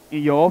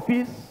 In your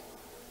office,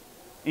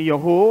 in your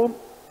home,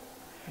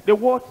 the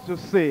words you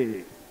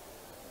say,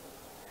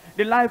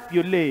 the life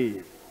you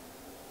live,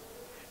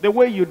 the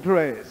way you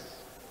dress,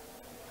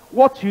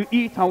 what you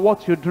eat and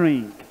what you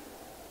drink,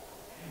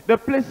 the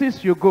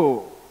places you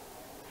go,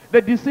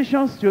 the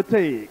decisions you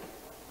take,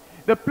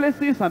 the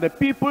places and the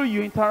people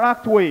you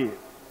interact with.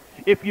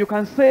 If you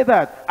can say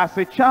that as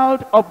a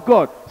child of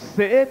God,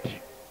 saved,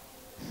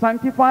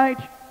 sanctified,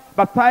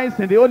 baptized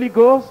in the Holy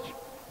Ghost,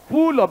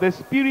 full of the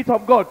Spirit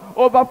of God,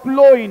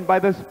 overflowing by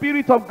the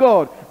Spirit of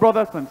God.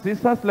 Brothers and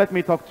sisters, let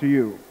me talk to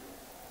you.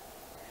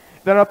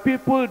 There are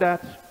people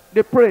that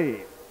they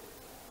pray.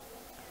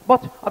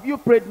 But have you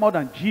prayed more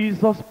than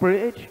Jesus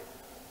prayed?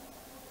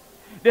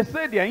 They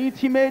say they are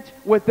intimate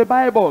with the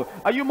Bible.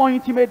 Are you more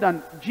intimate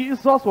than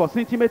Jesus was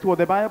intimate with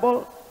the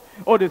Bible?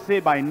 Or they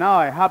say, by now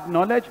I have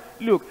knowledge.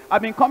 Look,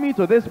 I've been coming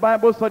to this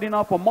Bible study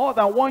now for more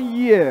than 1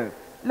 year.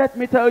 Let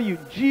me tell you,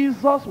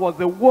 Jesus was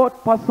the Word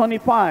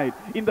personified.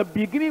 In the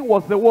beginning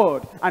was the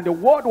Word, and the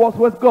Word was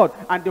with God,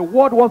 and the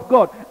Word was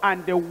God,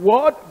 and the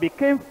Word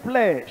became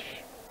flesh.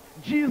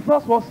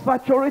 Jesus was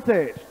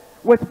saturated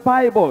with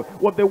Bible,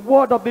 with the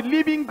Word of the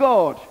living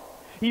God.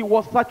 He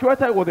was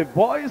saturated with the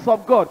voice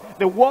of God,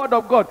 the Word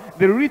of God,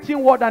 the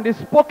written Word and the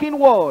spoken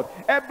Word.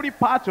 Every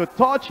part you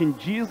touch in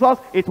Jesus,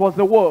 it was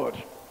the Word.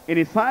 In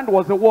his hand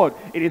was the Word.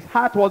 In his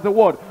heart was the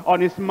Word. On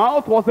his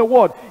mouth was the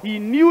Word. He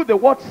knew the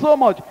Word so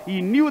much.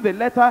 He knew the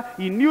letter.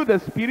 He knew the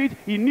spirit.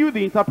 He knew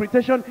the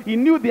interpretation. He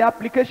knew the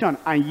application.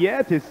 And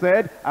yet he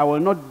said, I will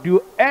not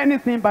do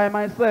anything by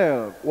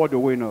myself. What do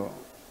we know?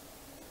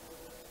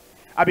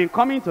 I've been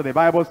coming to the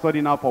Bible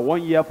study now for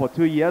 1 year, for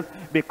 2 years.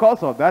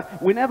 Because of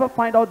that, we never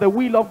find out the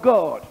will of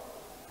God.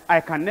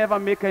 I can never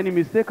make any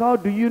mistake. How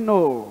do you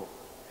know?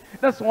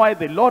 That's why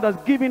the Lord has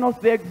given us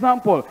the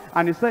example.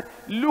 And he said,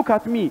 look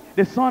at me,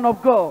 the Son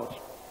of God,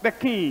 the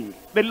King,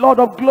 the Lord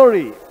of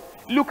glory.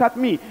 Look at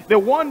me, the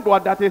one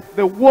that is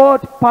the Word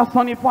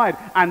personified.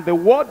 And the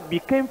Word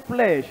became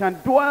flesh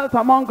and dwelt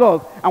among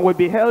us. And we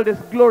beheld his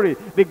glory,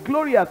 the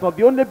glory as of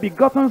the only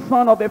begotten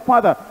Son of the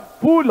Father,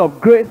 full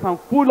of grace and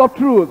full of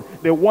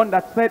truth. The one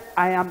that said,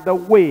 I am the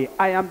way,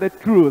 I am the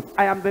truth,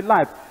 I am the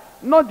life.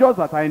 Not just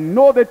that I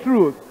know the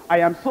truth, I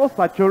am so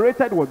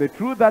saturated with the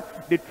truth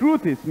that the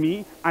truth is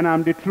me and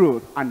I'm the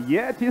truth. And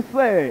yet he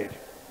said,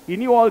 he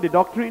knew all the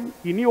doctrine,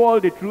 he knew all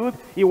the truth,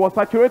 he was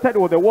saturated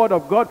with the Word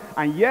of God,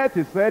 and yet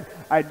he said,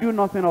 I do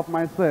nothing of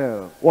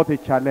myself. What a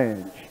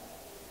challenge.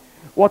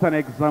 What an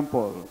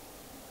example.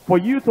 For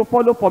you to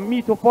follow, for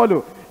me to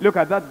follow. Look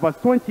at that verse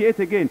 28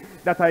 again.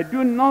 That I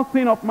do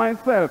nothing of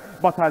myself,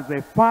 but as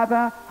the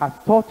Father has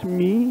taught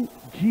me.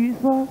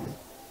 Jesus,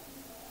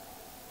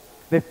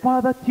 the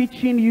Father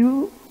teaching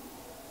you.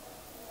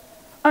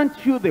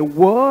 Aren't you the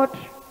Word?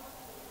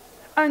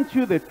 Aren't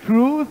you the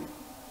truth?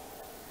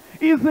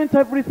 Isn't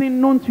everything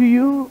known to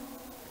you?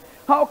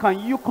 How can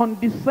you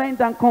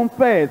condescend and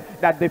confess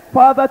that the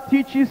Father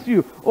teaches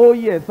you? Oh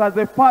yes, as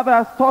the Father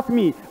has taught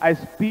me, I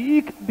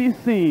speak these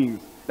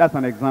things. That's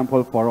an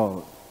example for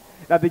us.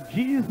 That the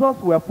Jesus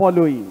we're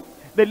following,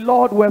 the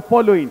Lord we're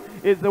following,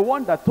 is the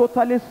one that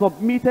totally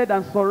submitted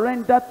and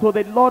surrendered to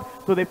the Lord,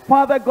 to the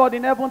Father God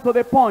in heaven, to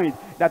the point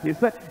that he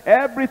said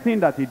everything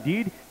that he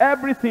did,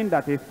 everything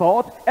that he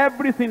thought,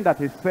 everything that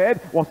he said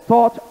was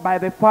taught by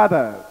the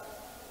Father.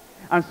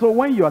 And so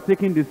when you are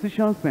taking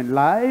decisions in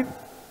life,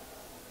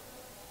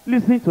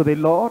 listen to the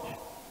Lord,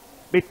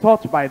 be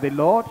taught by the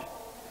Lord.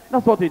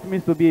 That's what it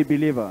means to be a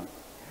believer.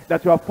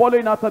 That you are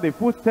following after the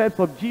footsteps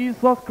of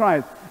Jesus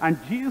Christ. And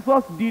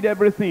Jesus did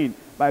everything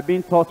by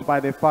being taught by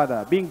the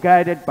Father, being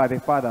guided by the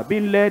Father,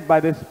 being led by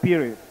the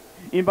Spirit.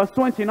 In verse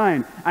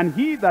 29, and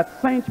he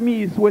that sent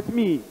me is with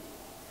me.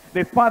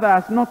 The Father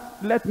has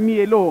not left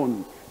me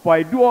alone, for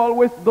I do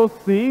always those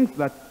things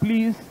that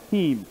please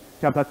him.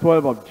 Chapter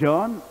 12 of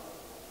John,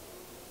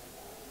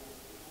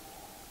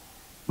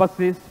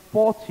 verses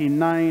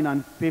 49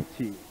 and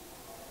 50.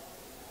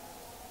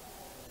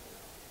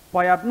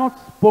 For I have not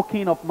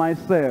spoken of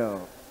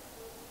myself.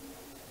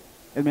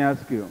 Let me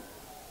ask you,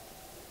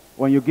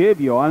 when you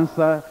gave your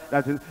answer,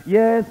 that is,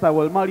 yes, I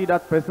will marry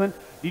that person,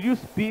 did you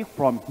speak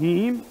from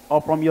him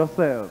or from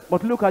yourself?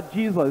 But look at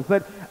Jesus. He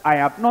said, I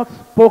have not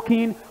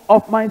spoken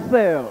of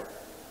myself.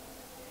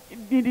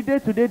 In the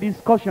day-to-day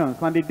discussions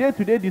and the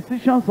day-to-day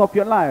decisions of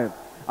your life,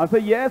 and say,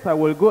 yes, I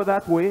will go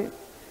that way.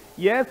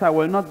 Yes, I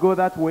will not go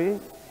that way.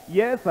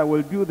 Yes, I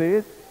will do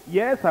this.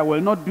 Yes, I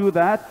will not do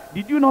that.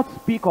 Did you not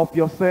speak of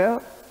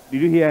yourself?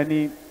 Did you hear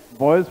any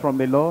voice from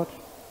the Lord?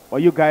 Were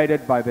you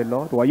guided by the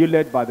Lord? Were you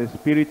led by the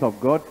Spirit of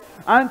God?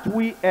 Aren't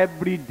we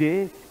every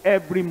day,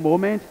 every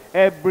moment,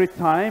 every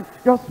time,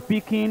 just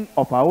speaking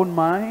of our own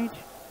mind?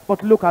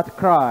 But look at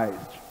Christ,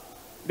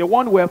 the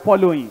one we're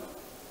following.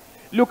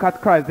 Look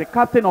at Christ, the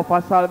captain of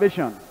our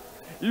salvation.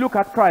 Look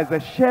at Christ, the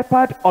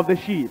shepherd of the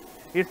sheep.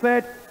 He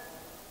said,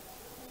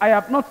 I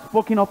have not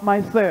spoken of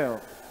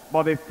myself,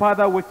 but the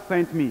Father which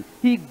sent me,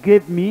 he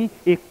gave me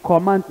a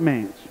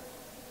commandment,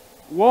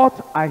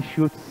 what I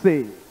should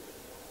say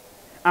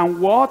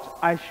and what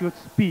I should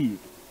speak.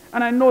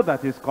 And I know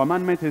that his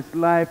commandment is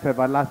life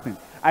everlasting.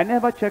 I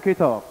never check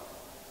it off.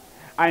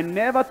 I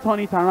never turn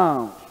it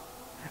around.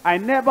 I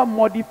never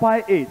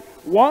modify it.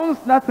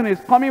 Once nothing is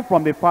coming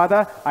from the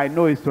Father, I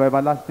know it's to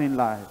everlasting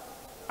life.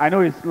 I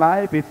know it's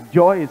life, it's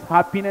joy, it's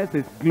happiness,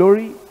 it's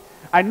glory.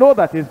 I know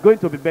that it's going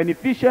to be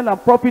beneficial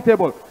and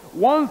profitable.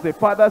 Once the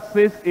Father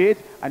says it,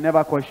 I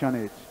never question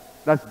it.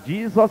 That's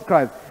Jesus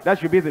Christ. That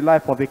should be the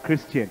life of the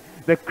Christian.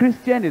 The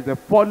Christian is a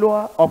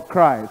follower of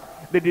Christ,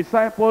 the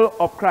disciple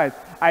of Christ.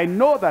 I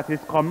know that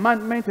his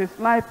commandment is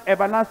life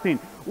everlasting.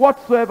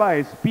 Whatsoever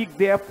I speak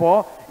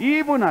therefore,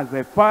 even as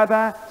the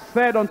Father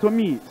said unto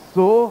me,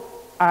 so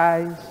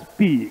I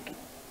speak.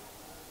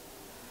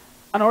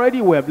 And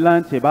already we have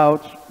learned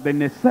about the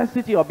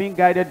necessity of being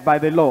guided by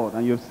the Lord.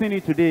 And you've seen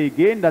it today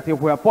again, that if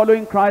we are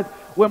following Christ,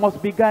 we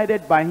must be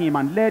guided by him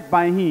and led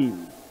by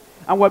him.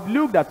 And we've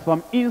looked at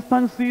some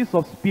instances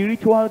of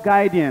spiritual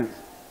guidance.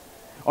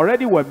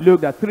 Already we've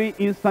looked at 3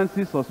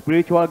 instances of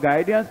spiritual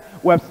guidance.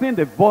 We have seen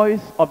the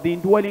voice of the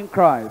indwelling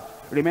Christ.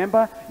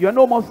 Remember, you are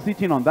no more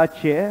sitting on that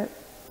chair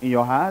in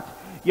your heart.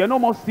 You are no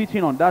more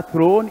sitting on that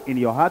throne in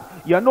your heart.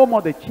 You are no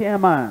more the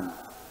chairman,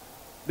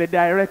 the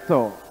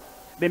director,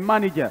 the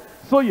manager.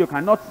 So you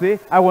cannot say,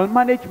 I will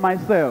manage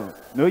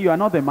myself. No, you are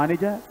not the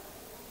manager.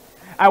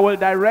 I will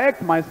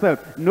direct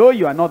myself. No,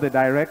 you are not the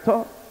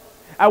director.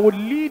 I will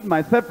lead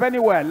myself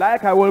anywhere I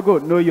like, I will go.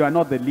 No, you are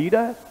not the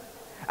leader.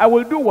 I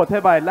will do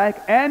whatever I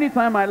like,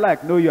 anytime I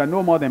like. No, you are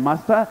no more the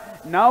master.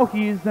 Now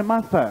he is the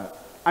master,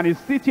 and he's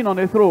sitting on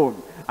a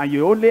throne. And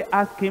you only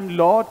ask him,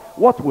 Lord,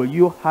 what will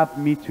you have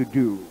me to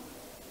do?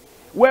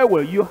 Where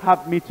will you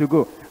have me to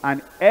go?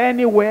 And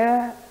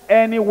anywhere,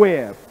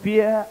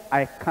 fear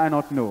I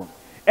cannot know.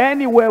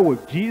 Anywhere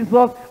with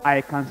Jesus,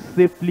 I can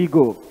safely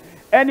go.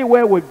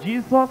 Anywhere with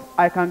Jesus,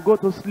 I can go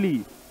to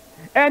sleep.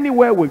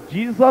 Anywhere with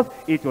Jesus,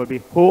 it will be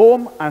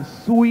home and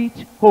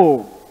sweet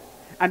home.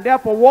 And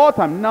therefore,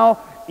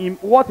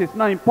 what is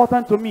now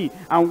important to me,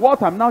 and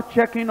what I'm now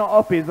checking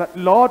up is that,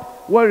 Lord,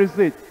 where is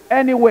it?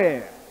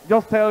 Anywhere,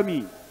 just tell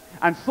me.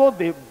 And so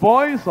the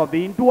voice of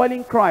the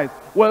indwelling Christ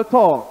will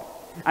talk.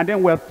 And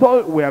then we have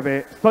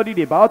studied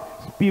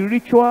about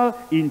spiritual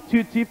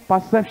intuitive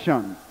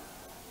perception.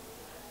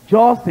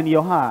 Just in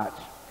your heart,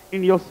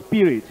 in your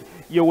spirit,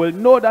 you will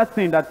know that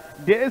thing,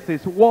 that this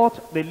is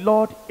what the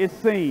Lord is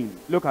saying.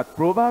 Look at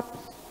Proverbs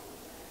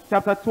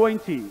chapter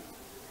 20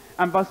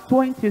 and verse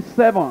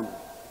 27.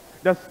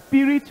 The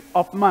spirit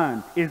of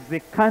man is the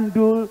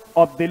candle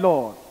of the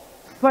Lord,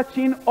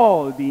 searching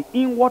all the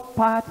inward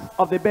parts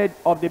of the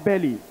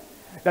belly.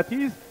 That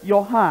is,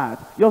 your heart,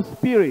 your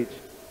spirit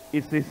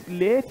is a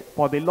slate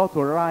for the Lord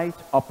to write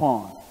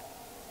upon.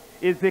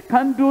 It's the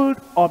candle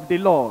of the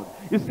Lord.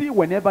 You see,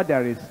 whenever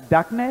there is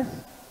darkness,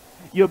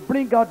 you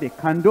bring out the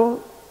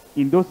candle.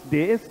 In those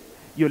days,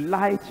 you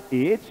light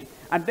it,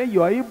 and then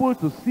you are able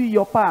to see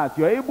your path.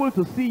 You are able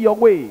to see your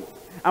way.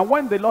 And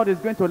when the Lord is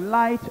going to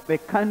light the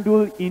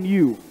candle in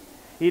you,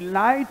 he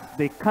lights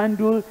the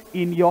candle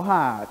in your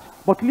heart.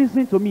 But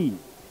listen to me.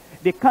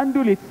 The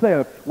candle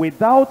itself,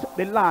 without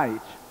the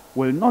light,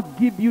 will not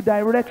give you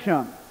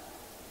direction.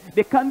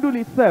 The candle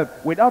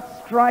itself,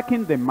 without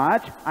striking the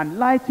match and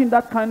lighting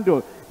that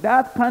candle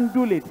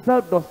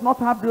itself does not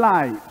have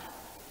light.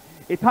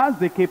 It has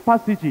the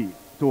capacity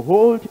to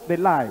hold the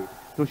light,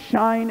 to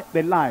shine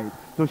the light,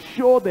 to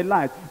show the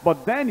light.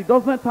 But then it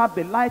doesn't have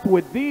the light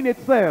within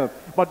itself.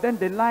 But then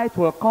the light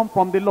will come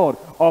from the Lord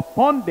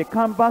upon the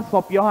canvas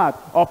of your heart,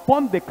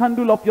 upon the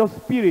candle of your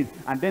spirit.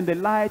 And then the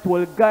light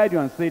will guide you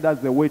and say,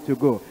 that's the way to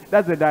go.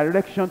 That's the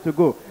direction to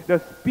go. The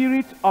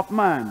spirit of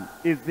man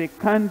is the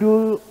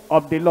candle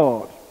of the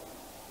Lord.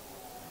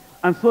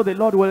 And so the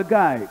Lord will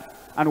guide.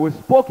 And we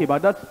spoke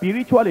about that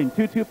spiritual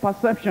intuitive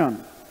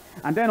perception.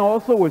 And then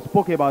also we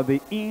spoke about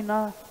the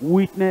inner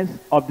witness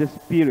of the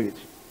Spirit.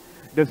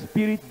 The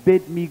Spirit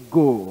bade me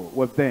go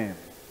with them.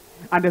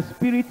 And the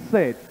Spirit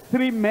said,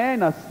 3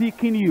 men are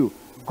seeking you.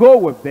 Go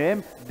with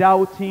them,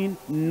 doubting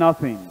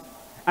nothing.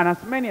 And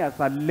as many as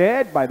are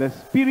led by the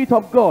Spirit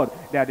of God,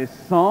 they are the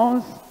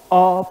sons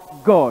of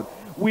God.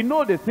 We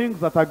know the things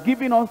that are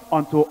given us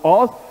unto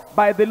us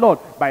by the Lord,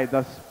 by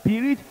the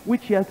Spirit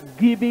which he has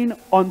given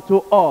unto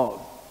us.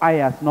 Eye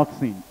has not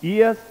seen,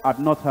 ears have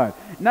not heard,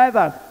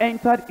 neither has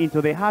entered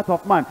into the heart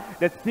of man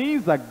the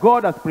things that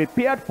God has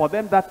prepared for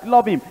them that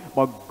love him.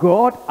 But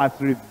God has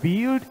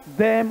revealed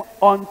them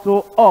unto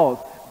us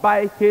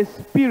by his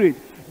Spirit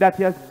that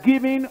he has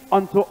given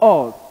unto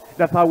us,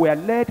 that we are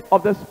led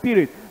of the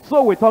Spirit.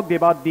 So we talked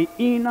about the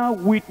inner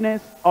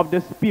witness of the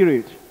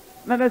Spirit.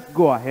 Now let's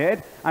go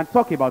ahead and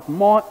talk about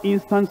more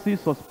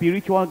instances of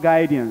spiritual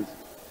guidance.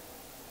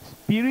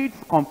 Spirit's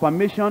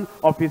confirmation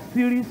of a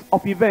series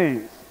of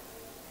events.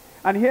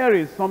 And here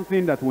is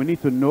something that we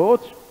need to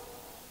note.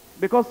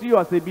 Because you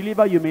as a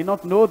believer, you may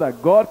not know that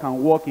God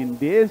can work in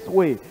this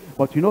way.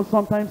 But you know,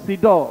 sometimes he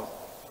does.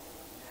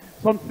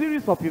 Some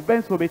series of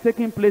events will be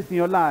taking place in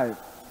your life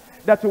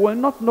that you will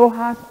not know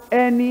has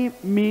any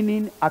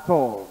meaning at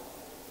all.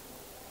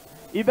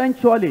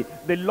 Eventually,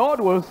 the Lord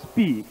will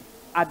speak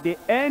at the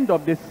end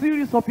of the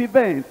series of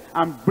events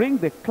and bring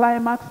the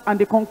climax and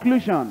the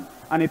conclusion.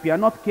 And if you are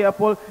not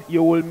careful,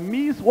 you will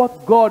miss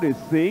what God is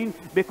saying,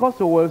 because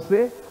you will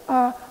say,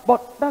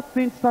 but that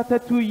thing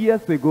started 2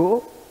 years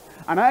ago,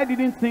 and I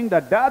didn't think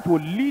that that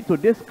would lead to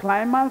this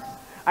climax.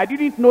 I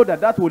didn't know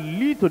that that would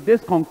lead to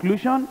this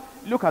conclusion.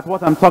 Look at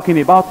what I'm talking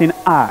about in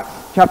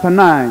Acts chapter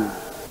 9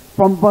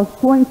 from verse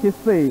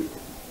 26.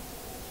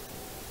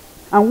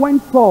 And when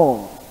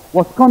Saul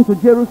was come to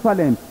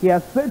Jerusalem, he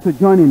had said to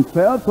join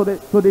himself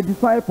to the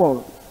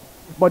disciples,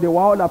 but they were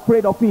all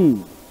afraid of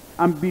him,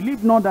 and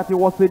believed not that he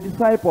was a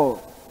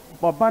disciple.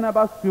 But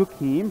Barnabas took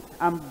him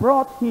and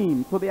brought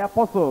him to the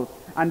apostles,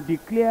 and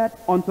declared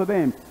unto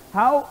them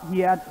how he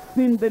had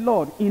seen the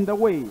Lord in the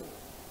way,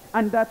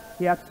 and that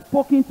he had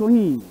spoken to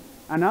him,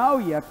 and how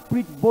he had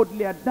preached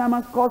boldly at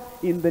Damascus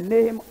in the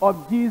name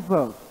of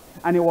Jesus.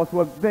 And he was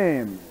with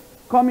them,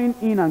 coming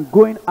in and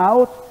going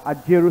out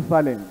at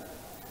Jerusalem.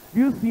 Do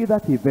you see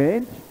that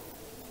event?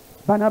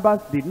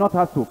 Barnabas did not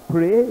have to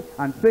pray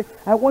and say,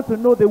 I want to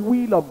know the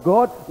will of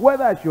God,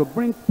 whether I should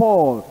bring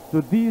Paul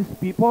to these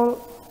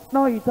people.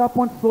 No, it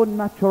happened so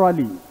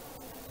naturally,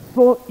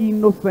 so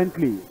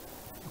innocently,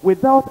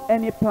 without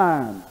any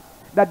plan,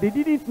 that they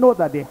didn't know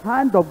that the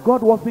hand of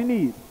God was in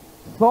it.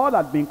 Saul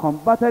had been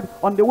converted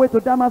on the way to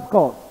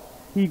Damascus.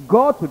 He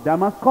got to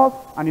Damascus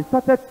and he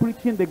started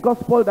preaching the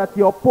gospel that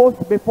he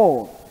opposed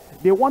before.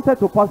 They wanted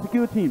to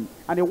persecute him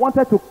and they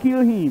wanted to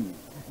kill him.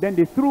 Then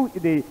they told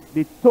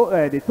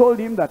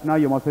him that now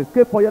you must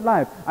escape for your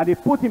life. And they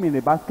put him in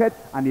the basket,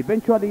 and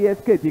eventually he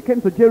escaped. He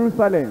came to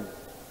Jerusalem.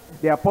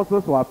 The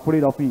apostles were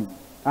afraid of him.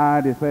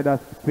 And they said,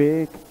 that's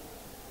fake,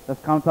 that's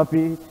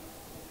counterfeit.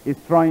 He's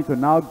trying to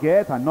now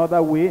get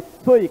another way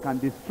so he can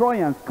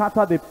destroy and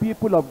scatter the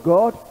people of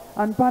God.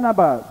 And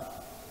Barnabas,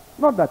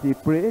 not that he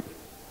prayed,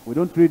 we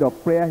don't read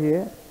of prayer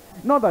here,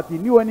 not that he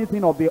knew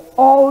anything of the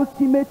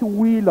ultimate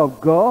will of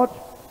God,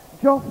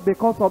 just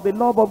because of the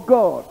love of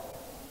God.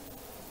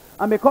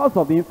 And because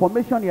of the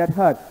information he had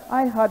heard.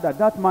 I heard that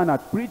that man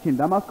had preached in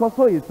Damascus,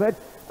 so he said,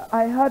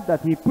 I heard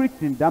that he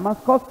preached in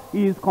Damascus,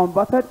 he is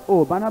converted.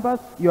 Oh, Barnabas,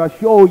 you are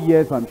sure? Oh,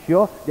 yes, I'm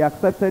sure. They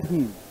accepted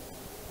him.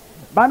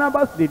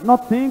 Barnabas did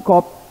not think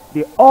of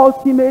the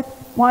ultimate,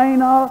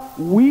 final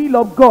will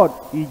of God.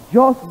 He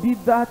just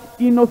did that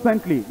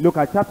innocently. Look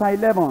at chapter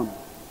 11.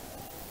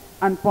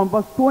 And from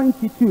verse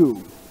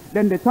 22,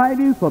 then the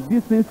tidings of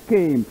these things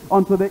came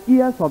unto the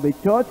ears of the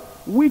church,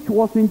 which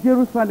was in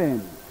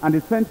Jerusalem. And they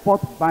sent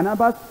forth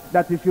Barnabas,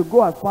 that he should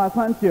go as far as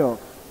Antioch.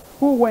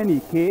 Who, when he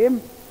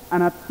came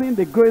and had seen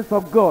the grace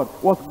of God,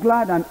 was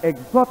glad and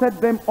exhorted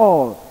them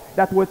all,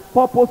 that with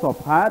purpose of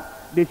heart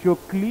they should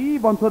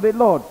cleave unto the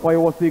Lord. For he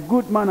was a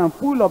good man and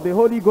full of the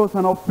Holy Ghost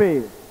and of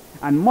faith.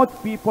 And much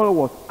people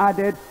was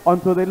added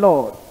unto the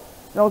Lord.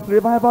 There was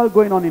revival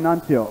going on in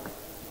Antioch.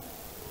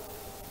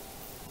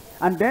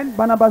 And then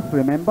Barnabas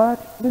remembered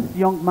this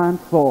young man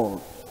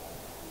Saul.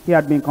 He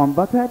had been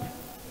converted.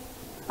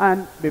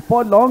 And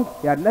before long,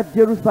 he had left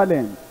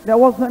Jerusalem. There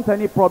wasn't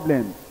any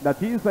problem.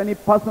 That is, any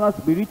personal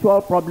spiritual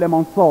problem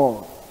on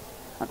Saul.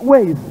 And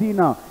where is he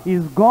now?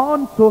 He's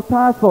gone to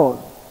Tarsus,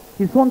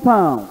 his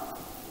hometown.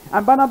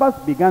 And Barnabas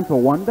began to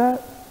wonder,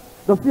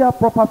 does he have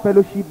proper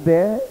fellowship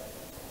there?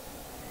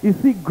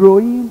 Is he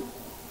growing?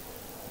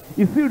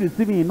 Is he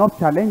receiving enough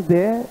challenge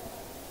there?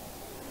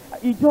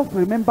 He just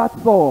remembered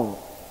Saul.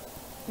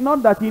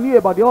 Not that he knew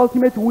about the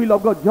ultimate will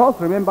of God, just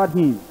remembered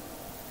him.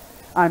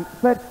 And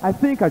said, I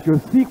think I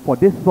should seek for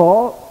this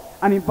Saul.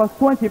 And in verse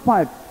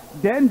 25,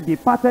 then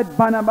departed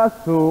Barnabas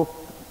to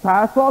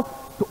Tarsus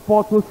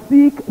for to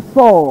seek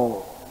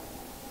Saul.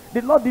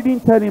 The Lord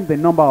didn't tell him the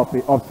number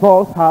of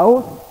Saul's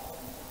house.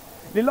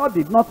 The Lord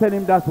did not tell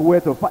him that's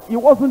where to find. He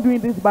wasn't doing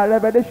this by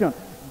revelation.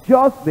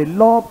 Just the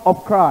love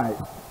of Christ.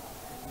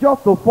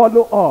 Just to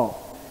follow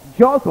up.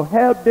 just to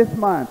help this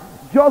man,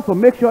 just to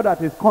make sure that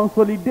he's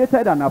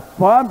consolidated and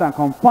affirmed and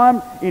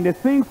confirmed in the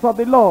things of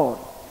the Lord.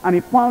 And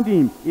he found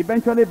him.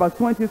 Eventually, verse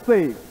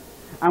 26.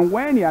 And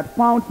when he had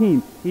found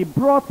him, he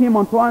brought him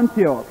unto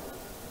Antioch.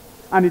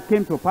 And it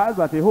came to pass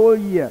that a whole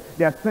year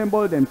they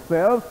assembled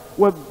themselves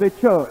with the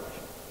church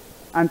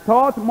and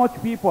taught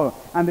much people.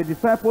 And the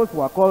disciples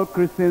were called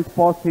Christians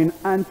first in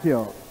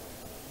Antioch.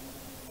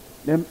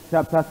 Then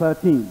chapter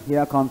 13,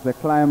 here comes the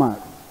climax.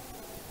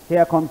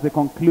 Here comes the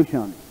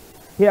conclusion.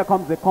 Here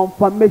comes the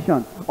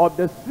confirmation of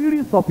the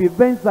series of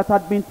events that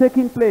had been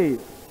taking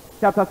place.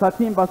 Chapter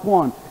 13, verse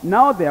 1.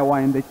 Now there were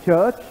in the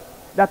church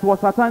that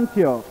was at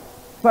Antioch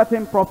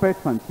certain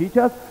prophets and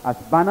teachers, as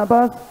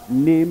Barnabas,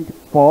 named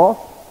Paul,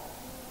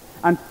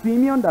 and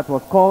Simeon that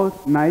was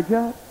called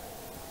Niger,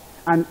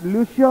 and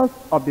Lucius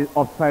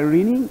of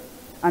Cyrene,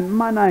 and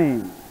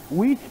Manaen,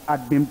 which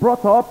had been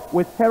brought up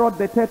with Herod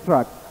the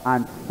Tetrarch,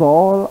 and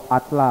Saul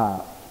at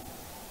last.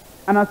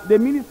 And as they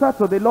ministered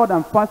to the Lord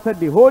and fasted,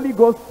 the Holy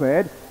Ghost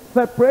said,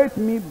 Separate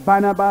me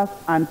Barnabas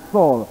and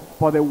Saul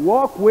for the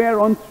work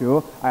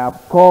whereunto I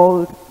have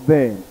called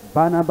them.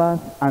 Barnabas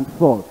and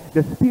Saul.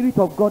 The Spirit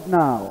of God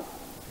now.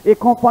 A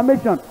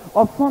confirmation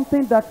of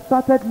something that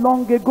started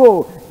long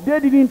ago. They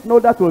didn't know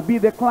that will be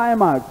the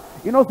climax.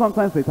 You know,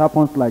 sometimes it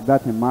happens like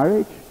that in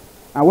marriage.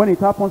 And when it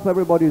happens,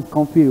 everybody is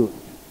confused.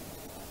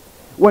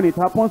 When it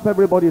happens,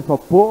 everybody is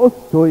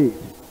opposed to it.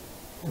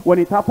 When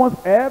it happens,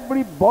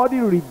 everybody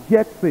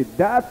rejects it.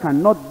 That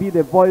cannot be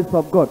the voice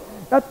of God.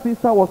 That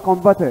sister was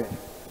converted.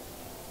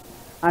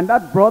 And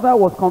that brother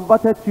was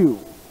converted too.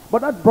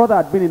 But that brother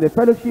had been in the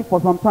fellowship for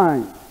some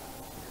time.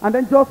 And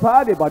then just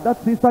heard about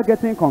that sister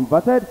getting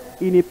converted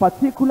in a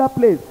particular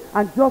place.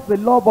 And just the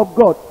love of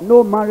God.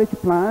 No marriage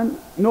plan,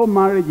 no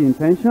marriage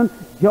intention.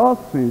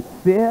 Just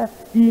sincere,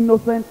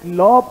 innocent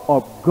love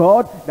of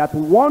God that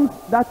wants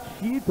that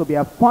she to be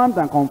affirmed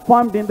and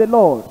confirmed in the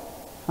Lord.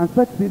 And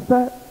such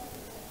sister,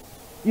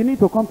 you need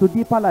to come to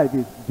Deeper Life.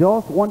 It's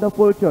just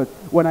wonderful church.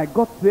 When I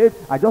got saved,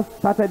 I just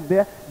started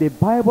there. The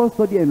Bible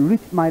study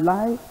enriched my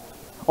life.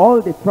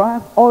 All the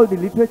tracts, all the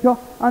literature.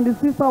 And the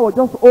sister was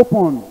just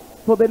open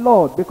to the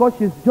Lord because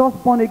she's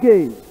just born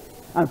again.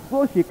 And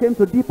so she came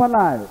to Deeper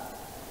Life.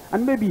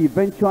 And maybe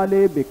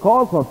eventually,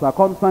 because of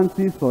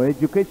circumstances or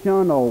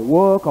education or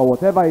work or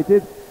whatever it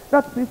is,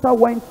 that sister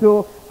went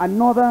to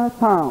another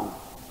town.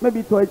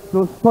 Maybe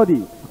to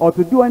study or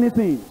to do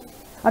anything.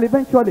 And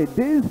eventually,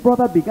 this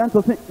brother began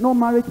to think, no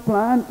marriage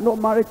plan, no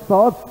marriage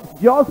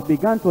thoughts, just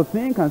began to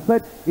think and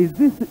said, is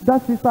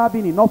that sister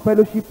having enough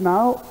fellowship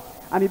now?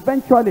 And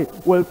eventually,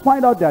 we'll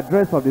find out the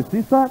address of the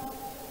sister.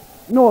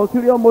 No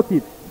ulterior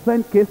motive.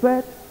 Send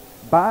cassette,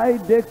 buy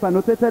Dake's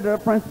Annotated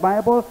Reference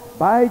Bible,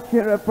 buy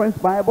Chair Reference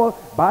Bible,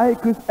 buy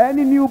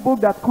any new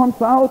book that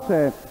comes out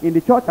in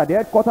the church at the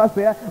headquarters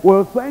there,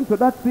 we'll send to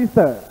that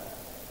sister.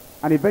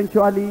 And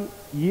eventually,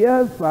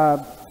 years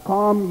have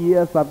come,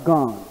 years have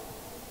gone.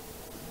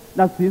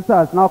 That sister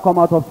has now come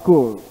out of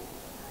school.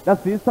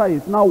 That sister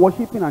is now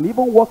worshiping and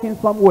even working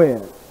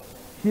somewhere.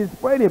 She's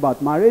praying about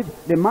marriage.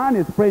 The man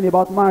is praying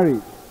about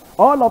marriage.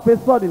 All of a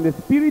sudden, the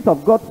Spirit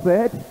of God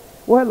said,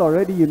 well,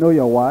 already you know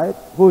your wife.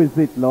 Who is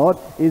it, Lord?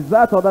 Is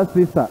that other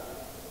sister?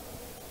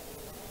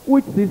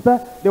 Which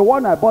sister? The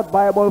one I bought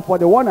Bible for,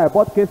 the one I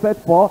bought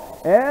cassette for.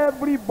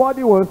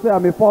 Everybody will say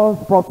I'm a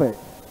false prophet.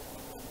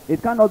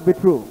 It cannot be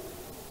true.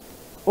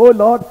 Oh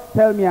Lord,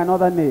 tell me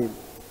another name.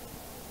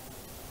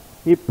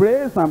 He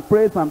prays and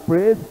prays and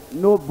prays.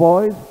 No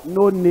voice,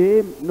 no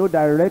name, no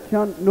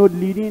direction, no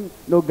leading,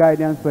 no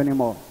guidance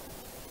anymore.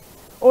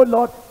 Oh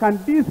Lord,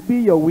 can this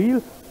be your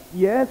will?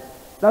 Yes,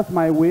 that's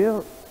my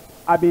will.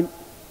 I've been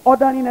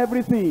ordering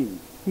everything.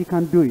 He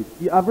can do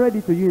it. I've read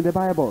it to you in the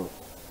Bible.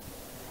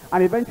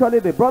 And eventually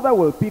the brother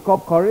will pick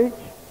up courage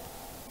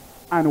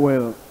and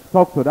will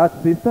talk to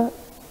that sister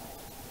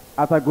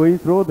after going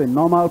through the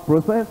normal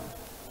process,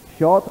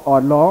 short or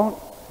long.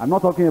 I'm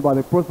not talking about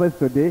the process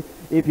today.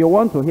 If you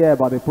want to hear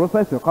about the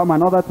process, you come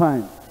another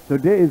time.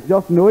 Today is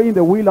just knowing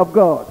the will of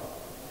God.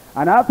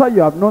 And after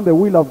you have known the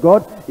will of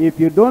God, if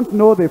you don't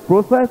know the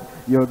process,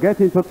 you'll get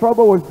into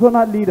trouble with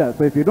zonal leaders.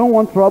 So if you don't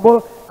want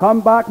trouble,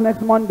 come back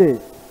next Monday.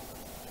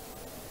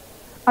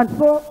 And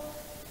so,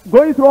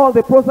 going through all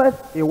the process,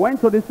 he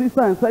went to the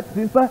sister and said,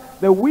 sister,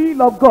 the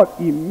will of God.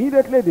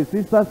 Immediately the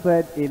sister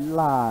said, a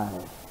lie.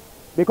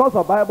 Because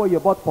of Bible you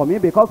bought for me,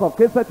 because of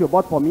cassette you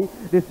bought for me,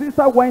 the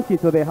sister went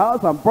into the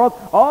house and brought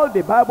all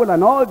the Bible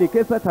and all the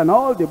cassette and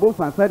all the books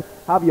and said,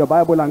 have your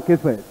Bible and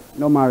cassette.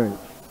 No marriage.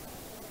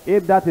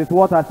 If that is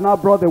what has now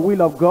brought the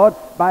will of God,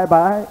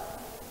 bye-bye.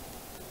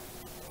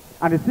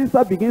 And the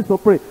sister begins to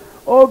pray.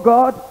 Oh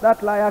God,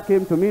 that liar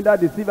came to me, that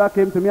deceiver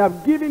came to me.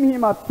 I've given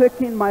him, I've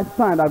taken my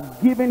stand.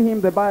 I've given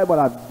him the Bible.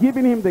 I've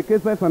given him the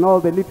cassettes and all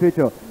the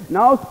literature.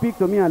 Now speak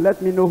to me and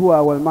let me know who I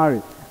will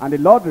marry. And the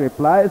Lord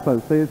replies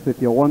and says,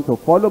 if you want to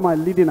follow my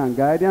leading and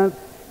guidance,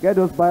 get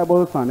those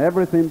Bibles and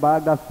everything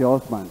back, that's your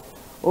husband.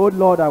 Oh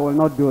Lord, I will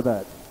not do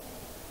that.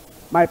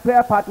 My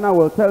prayer partner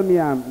will tell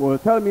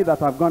me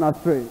that I've gone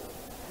astray.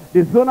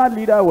 The zonal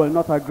leader will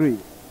not agree.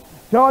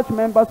 Church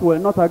members will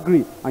not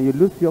agree. And you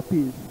lose your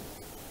peace.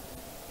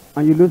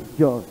 and you lose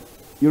joy.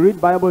 You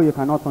read Bible, you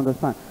cannot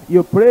understand.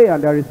 You pray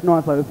and there is no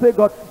answer. You say,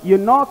 God, you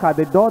knock at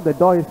the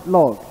door is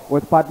locked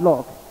with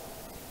padlock.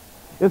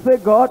 You say,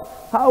 God,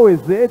 how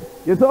is it?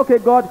 You say, okay,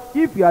 God,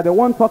 if you are the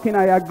one talking,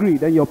 I agree.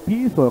 Then your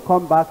peace will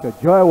come back, your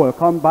joy will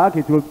come back.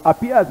 It will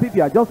appear as if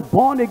you are just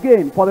born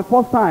again for the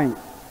first time.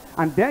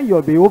 And then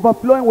you'll be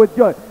overflowing with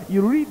joy.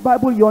 You read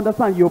Bible, you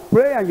understand. You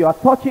pray and you are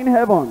touching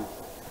heaven.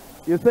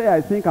 You say, I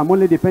think I'm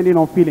only depending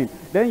on feeling.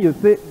 Then you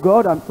say,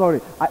 God, I'm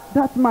sorry.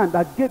 That man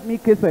that gave me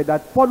cases,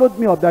 that followed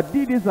me up, that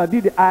did this, that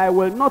did it, I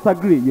will not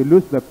agree. You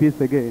lose the peace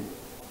again.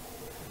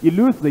 You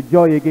lose the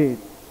joy again.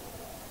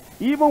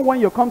 Even when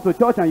you come to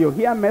church and you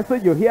hear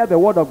message, you hear the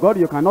word of God,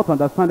 you cannot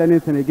understand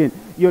anything again.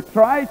 You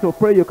try to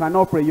pray, you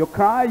cannot pray. You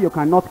cry, you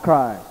cannot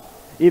cry.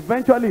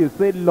 Eventually you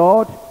say,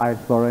 Lord, I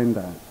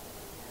surrender.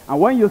 And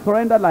when you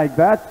surrender like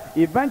that,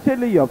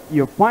 eventually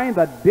you find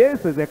that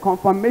this is a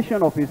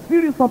confirmation of a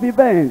series of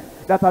events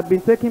that had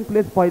been taking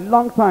place for a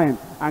long time.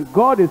 And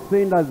God is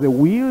saying that's the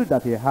will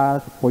that he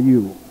has for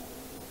you.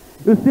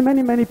 You see,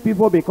 many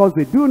people, because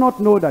they do not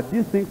know that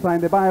these things are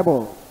in the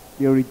Bible,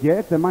 they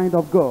reject the mind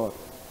of God.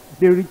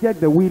 They reject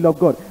the will of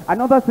God.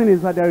 Another thing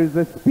is that there is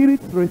a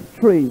spirit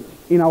restraint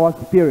in our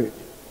spirit.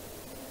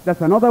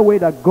 That's another way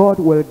that God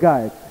will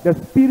guide. The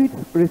spirit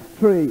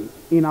restraint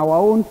in our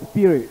own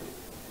spirit.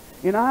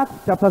 In Acts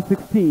chapter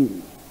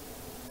 16,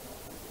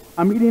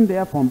 I'm reading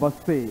there from verse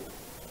 6.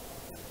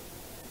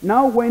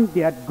 Now when they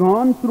had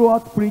gone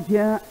throughout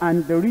Phrygia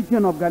and the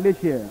region of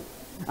Galatia,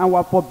 and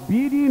were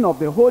forbidden of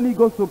the Holy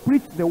Ghost to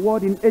preach the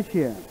word in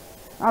Asia,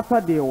 after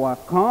they were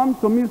come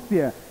to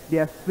Mysia, they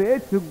are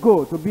said to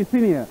go to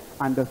Bithynia,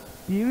 and the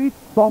Spirit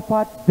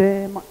suffered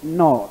them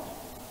not.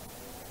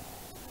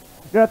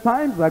 There are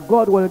times that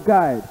God will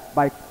guide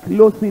by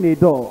closing a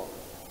door.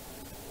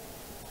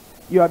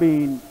 You have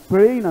been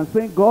praying and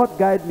saying, God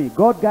guide me,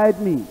 God guide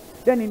me.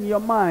 Then in your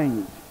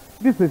mind,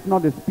 this is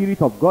not the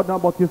Spirit of God now,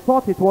 but you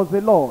thought it was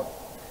the Lord.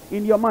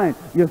 In your mind,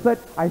 you said,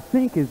 I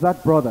think it's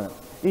that brother.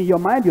 In your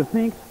mind, you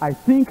think, I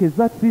think it's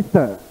that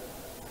sister.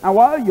 And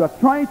while you are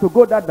trying to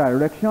go that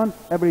direction,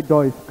 every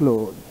door is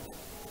closed.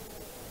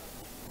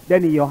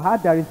 Then in your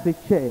heart, there is a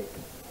check.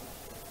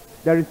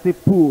 There is a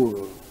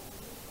pull.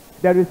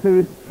 There is a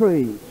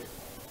restraint.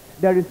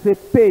 There is a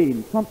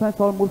pain, sometimes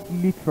almost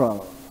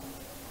literal.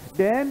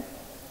 Then,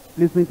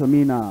 listen to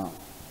me now.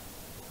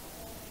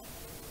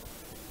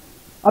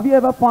 Have you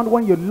ever found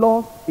when you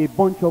lost a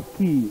bunch of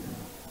keys?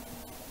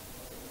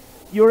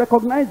 You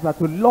recognize that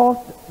you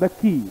lost the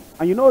key.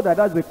 And you know that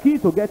that's the key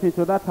to get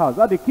into that house.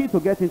 That's the key to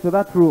get into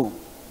that room.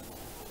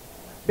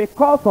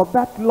 Because of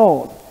that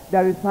loss,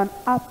 there is an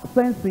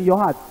absence in your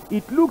heart.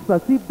 It looks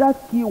as if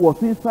that key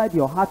was inside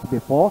your heart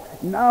before.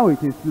 Now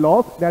it is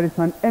lost. There is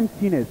an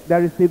emptiness.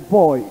 There is a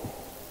void.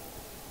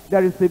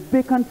 There is a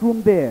vacant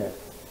room there.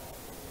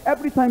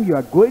 Every time you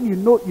are going, you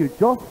know, you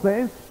just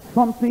sense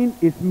something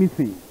is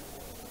missing.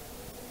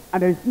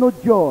 And there is no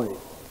joy.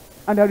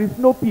 And there is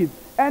no peace.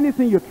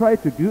 Anything you try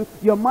to do,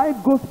 your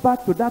mind goes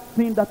back to that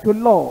thing that you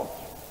lost.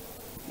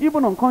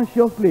 Even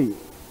unconsciously.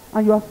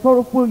 And you are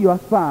sorrowful, you are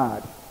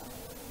sad.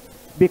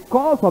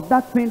 Because of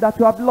that thing that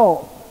you have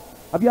lost.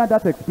 Have you had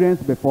that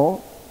experience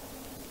before?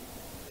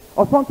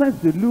 Or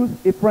sometimes you lose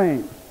a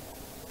friend.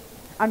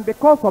 And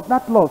because of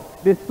that loss,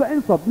 the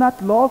sense of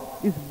that loss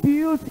is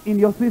built in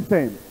your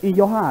system, in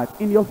your heart,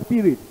 in your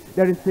spirit.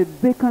 There is a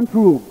vacant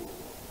room.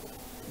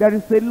 There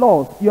is a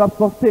loss you have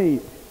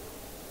sustained.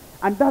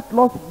 And that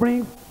loss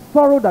brings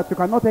sorrow that you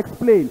cannot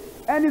explain.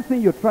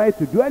 Anything you try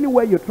to do,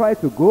 anywhere you try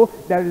to go,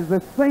 there is a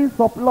sense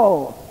of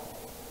loss.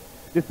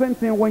 The same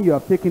thing when you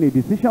have taken a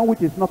decision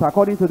which is not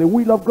according to the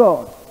will of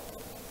God.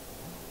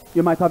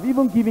 You might have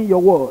even given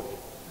your word,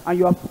 and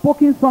you have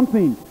spoken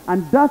something,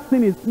 and that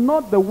thing is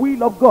not the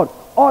will of God.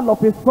 All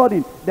of a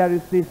sudden, there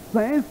is a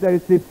sense, there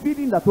is a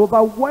feeling that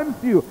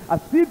overwhelms you,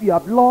 as if you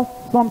have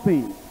lost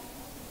something.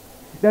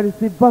 There is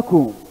a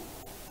vacuum.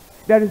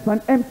 There is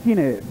an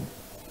emptiness.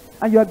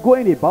 And you are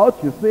going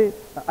about, you say,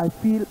 I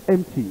feel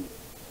empty.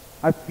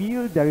 I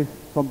feel there is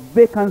some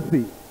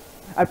vacancy.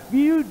 I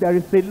feel there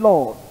is a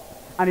loss.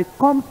 And it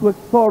comes with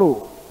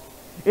sorrow.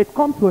 It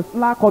comes with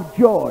lack of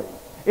joy.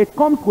 It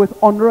comes with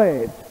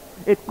unrest.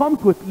 It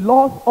comes with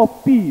loss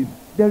of peace.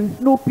 There is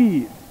no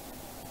peace.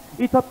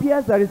 It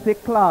appears there is a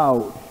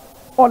cloud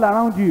all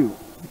around you.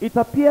 It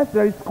appears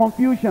there is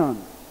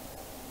confusion.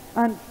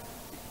 And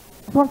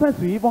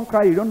sometimes you even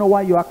cry. You don't know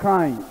why you are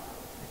crying.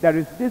 There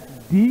is this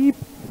deep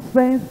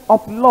sense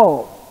of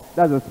love.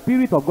 That's the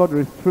Spirit of God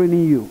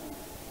restraining you,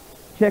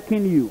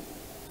 checking you,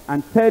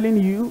 and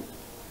telling you,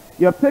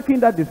 you have taken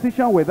that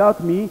decision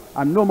without me.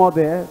 I'm no more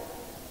there.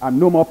 I'm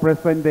no more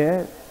present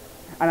there.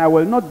 And I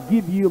will not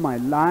give you my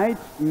light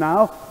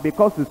now,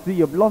 because you see,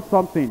 you've lost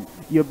something.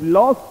 You've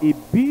lost a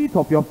bit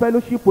of your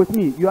fellowship with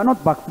me. You are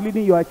not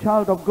backsliding. You are a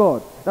child of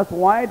God. That's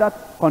why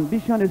that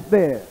condition is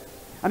there.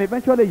 And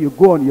eventually you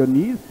go on your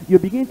knees. You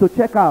begin to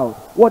check out,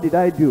 what did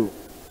I do?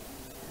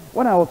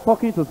 When I was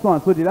talking to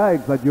so-and-so, did I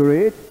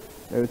exaggerate?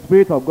 The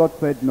Spirit of God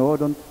said, no,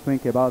 don't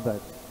think about that.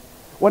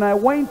 When I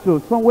went to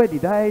somewhere,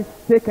 did I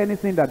take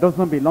anything that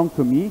doesn't belong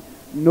to me?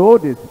 No,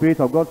 the Spirit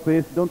of God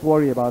says, don't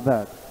worry about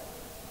that.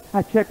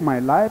 I check my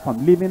life,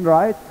 I'm living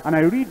right, and I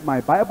read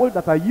my Bible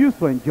that I used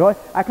to enjoy.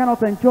 I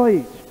cannot enjoy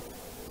it.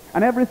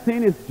 And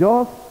everything is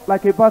just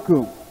like a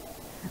vacuum.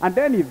 And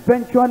then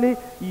eventually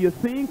you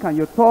think and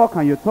you talk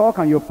and you talk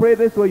and you pray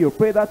this way, you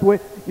pray that way.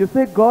 You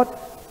say, God,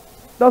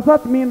 does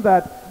that mean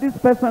that this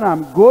person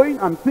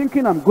I'm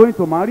thinking I'm going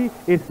to marry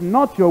is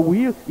not your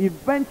will?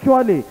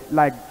 Eventually,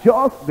 like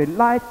just the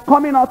light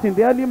coming out in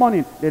the early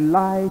morning, the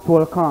light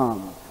will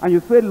come. And you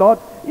say, Lord,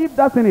 if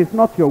that thing is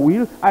not your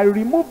will, I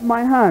remove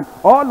my hand.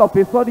 All of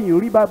a sudden, you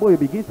read Bible, you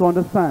begin to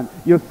understand.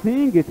 You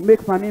sing, it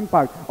makes an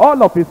impact.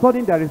 All of a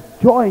sudden, there is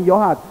joy in your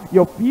heart.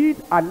 Your feet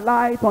are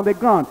light on the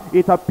ground.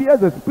 It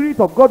appears the Spirit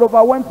of God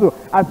overwhelms you,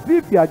 as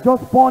if you are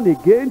just born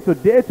again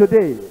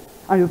today.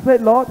 And you say,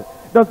 Lord,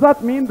 does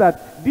that mean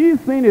that this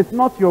thing is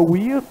not your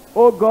will?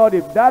 Oh God,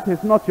 if that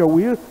is not your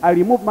will, I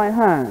remove my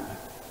hand.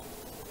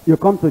 You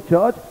come to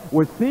church,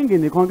 we sing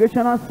in the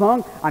congregational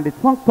song, and the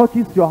song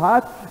touches your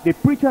heart. The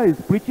preacher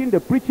is preaching, the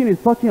preaching is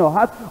touching your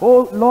heart.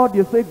 Oh Lord,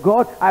 you say,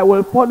 God, I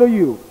will follow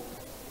you.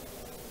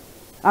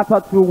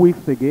 After 2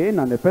 weeks again,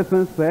 and the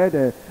person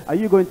said, are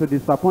you going to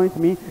disappoint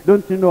me?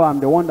 Don't you know I'm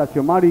the one that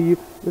you marry you?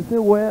 You say,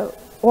 well,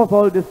 what's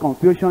all this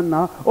confusion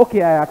now?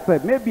 Okay, I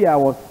accept. Maybe I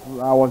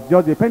was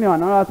just depending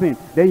on another thing.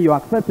 Then you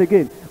accept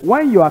again.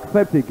 When you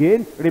accept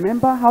again,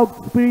 remember how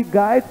Spirit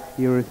guides?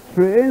 He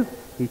restrains,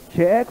 he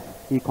checks,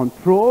 he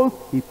controls,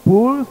 he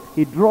pulls,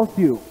 he draws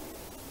you.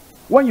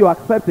 When you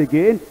accept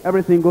again,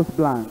 everything goes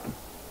blank.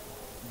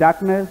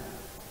 Darkness,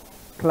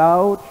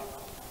 cloud,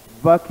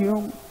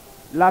 vacuum,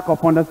 lack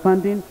of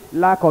understanding,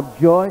 lack of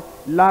joy,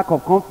 lack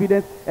of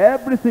confidence.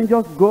 Everything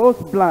just goes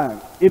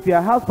blank. If you're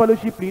a house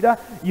fellowship leader,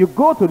 you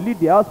go to lead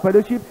the house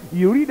fellowship,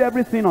 you read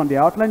everything on the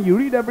outline, you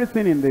read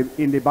everything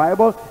in the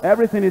Bible,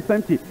 everything is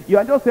empty. You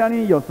are just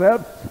hearing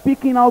yourself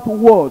speaking out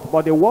words,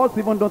 but the words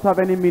even don't have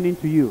any meaning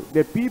to you.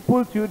 The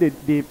people too,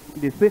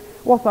 they say,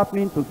 what's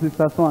happening to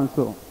sister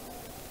so-and-so?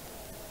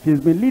 She's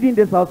been leading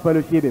this house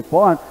fellowship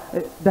before,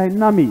 and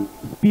dynamic,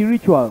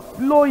 spiritual,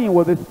 flowing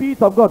with the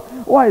Spirit of God.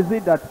 Why is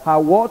it that her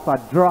words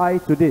are dry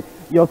today?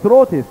 Your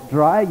throat is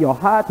dry, your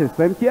heart is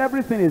empty,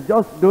 everything is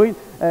just doing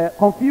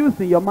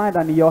confused in your mind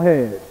and in your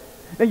head.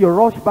 Then you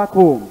rush back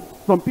home.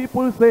 Some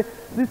people say,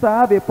 sister, I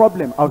have a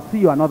problem, I'll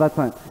see you another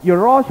time. You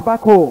rush back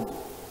home.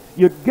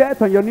 You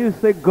get on your knees and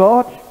say,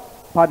 God,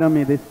 pardon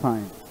me this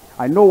time.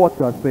 I know what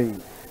you are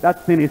saying.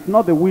 That sin is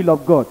not the will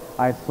of God.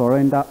 I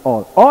surrender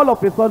all. All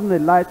of a sudden the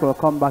light will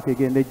come back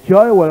again. The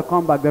joy will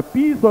come back. The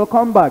peace will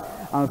come back.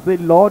 And say,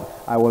 Lord,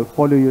 I will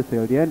follow you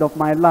till the end of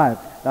my life.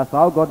 That's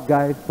how God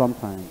guides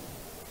sometimes.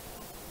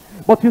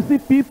 But you see,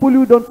 people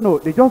who don't know,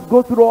 they just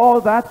go through all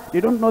that. They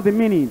don't know the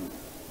meaning.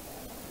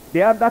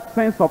 They have that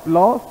sense of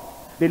loss,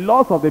 the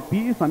loss of the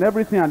peace and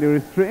everything and the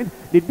restraint.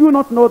 They do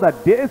not know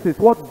that this is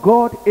what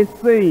God is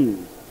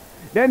saying.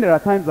 Then there are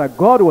times that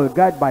God will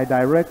guide by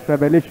direct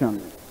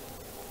revelation.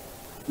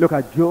 Look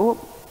at Job.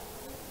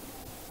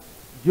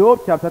 Job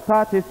chapter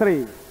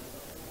 33.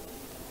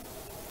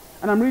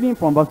 And I'm reading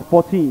from verse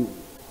 14.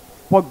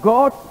 For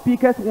God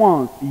speaketh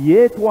once,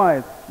 yet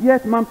twice,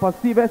 yet man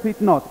perceiveth it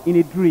not in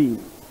a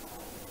dream.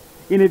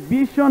 In a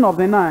vision of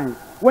the night,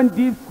 when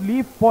deep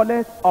sleep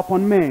falleth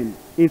upon men,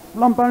 in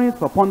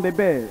slumberings upon the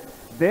bed,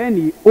 then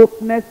he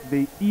openeth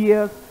the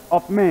ears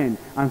of men,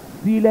 and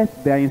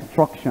sealeth their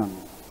instruction.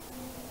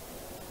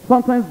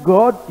 Sometimes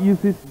God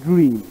uses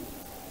dreams.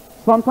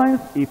 Sometimes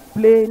a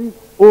plain,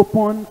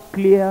 open,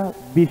 clear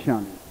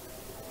vision.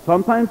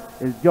 Sometimes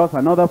it's just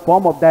another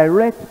form of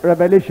direct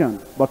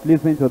revelation. But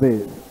listen to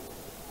this.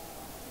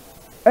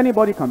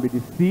 Anybody can be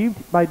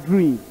deceived by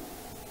dreams.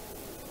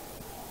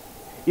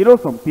 You know,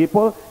 some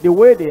people, the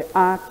way they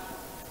act,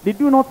 they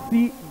do not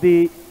see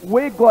the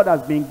way God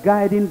has been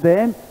guiding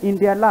them in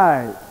their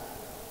lives.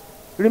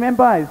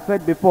 Remember I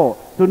said before,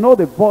 to know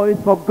the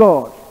voice of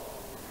God.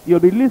 You'll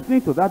be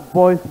listening to that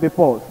voice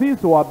before.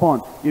 Since you were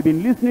born, you've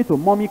been listening to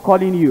mommy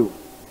calling you.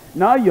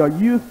 Now you're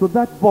used to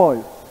that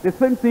voice. The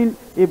same thing,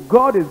 if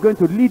God is going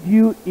to lead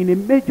you in a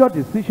major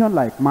decision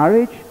like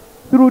marriage,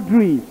 through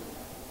dreams.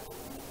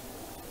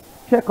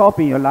 Check up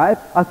in your life.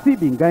 Has he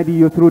been guiding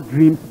you through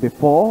dreams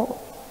before?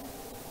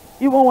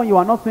 Even when you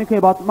are not thinking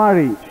about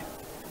marriage,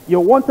 you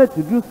wanted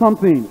to do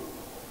something,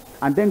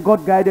 and then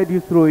God guided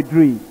you through a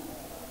dream.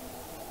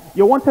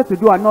 You wanted to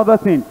do another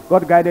thing,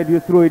 God guided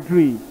you through a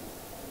dream.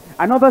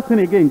 Another thing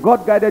again,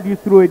 God guided you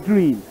through a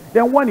dream.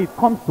 Then when it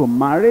comes to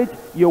marriage,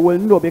 you will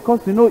know,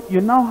 because you know you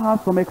now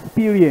have some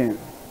experience.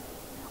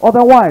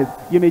 Otherwise,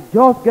 you may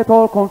just get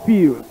all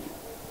confused.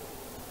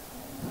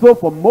 So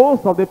for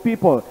most of the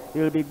people, he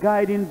will be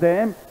guiding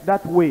them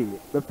that way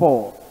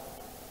before.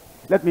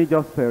 Let me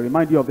just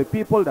remind you of the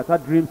people that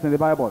had dreams in the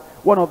Bible.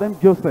 One of them,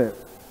 Joseph.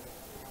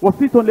 Was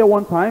it only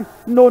one time?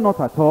 No, not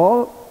at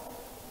all.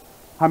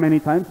 How many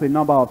times? A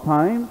number of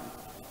times.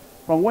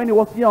 From when he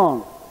was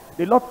young,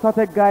 the Lord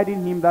started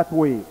guiding him that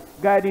way.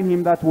 Guiding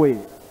him that way.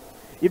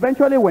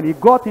 Eventually when he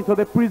got into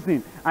the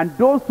prison, and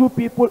those two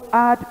people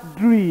had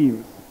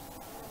dreams.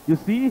 You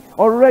see,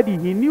 already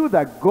he knew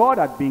that God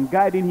had been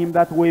guiding him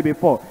that way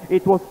before.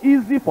 It was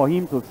easy for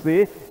him to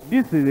say,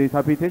 this is the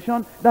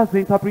interpretation, that's the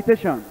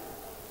interpretation.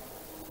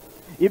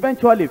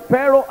 Eventually,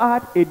 Pharaoh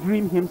had a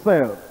dream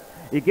himself.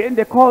 Again,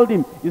 they called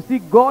him. You see,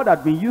 God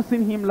had been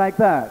using him like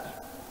that.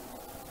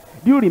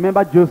 Do you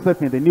remember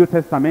Joseph in the New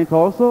Testament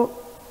also?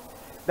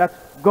 That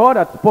God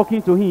had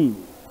spoken to him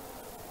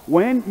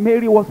when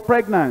Mary was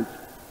pregnant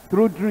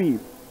through dream.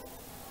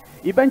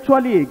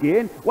 Eventually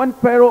again,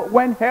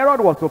 when Herod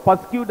was to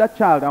persecute that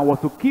child and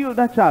was to kill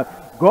that child,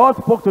 God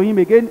spoke to him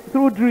again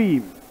through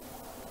dream.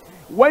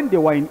 When they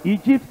were in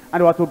Egypt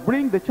and they were to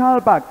bring the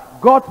child back,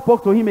 God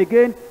spoke to him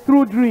again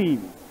through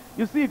dream.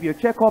 You see, if you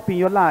check up in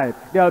your life,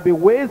 there will be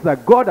ways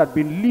that God has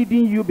been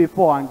leading you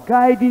before and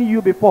guiding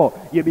you before.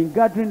 You've been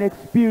gathering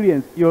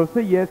experience. You'll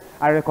say, yes,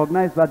 I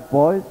recognize that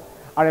voice.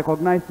 I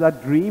recognize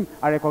that dream.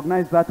 I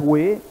recognize that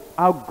way,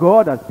 how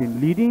God has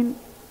been leading.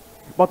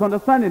 But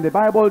understand in the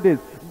Bible this,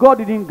 God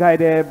didn't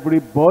guide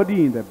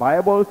everybody in the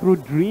Bible through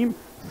dream.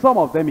 Some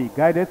of them he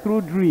guided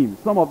through dreams.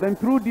 Some of them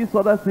through these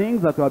other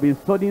things that we have been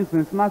studying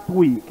since last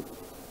week.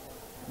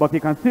 But he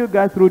can still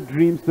guide through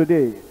dreams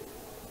today.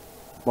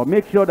 But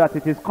make sure that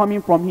it is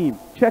coming from him.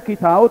 Check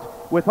it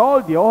out with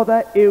all the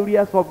other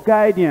areas of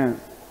guidance.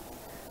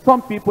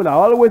 Some people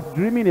are always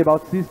dreaming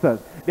about sisters.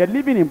 They're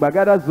living in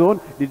Bagada zone,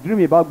 they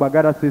dream about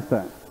Bagada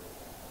sisters.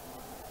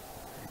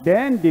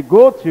 Then they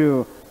go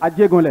to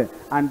Ajegunle,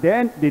 and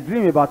then they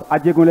dream about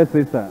Ajegunle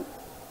sisters.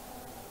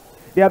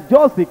 They have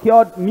just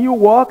secured new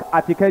work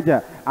at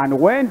Ikeja, and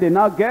when they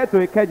now get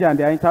to Ikeja and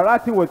they are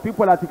interacting with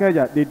people at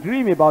Ikeja, they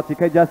dream about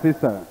Ikeja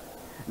sisters.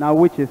 Now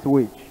which is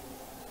which?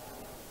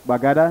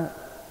 Bagada,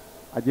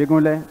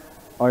 Ajegunle,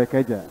 or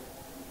Ikeja?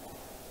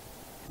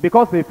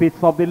 Because if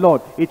it's of the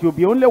Lord, it will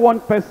be only one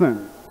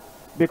person.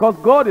 Because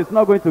God is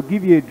not going to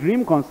give you a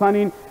dream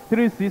concerning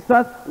 3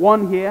 sisters,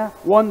 one here,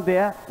 one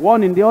there,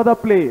 one in the other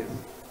place.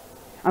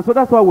 And so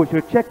that's why we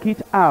should check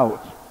it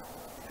out.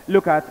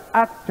 Look at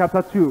Acts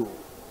chapter 2,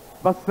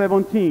 verse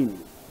 17.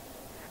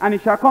 And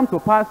it shall come to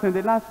pass in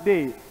the last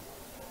days,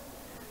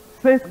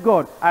 says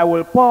God, I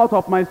will pour out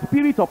of my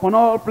spirit upon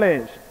all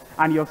flesh,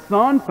 and your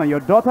sons and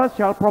your daughters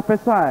shall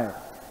prophesy,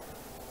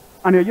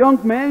 and your young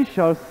men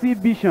shall see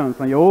visions,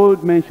 and your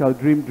old men shall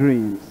dream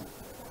dreams.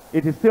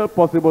 It is still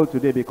possible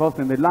today, because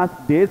in the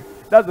last days,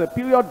 that's the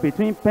period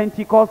between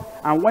Pentecost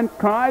and when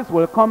Christ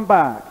will come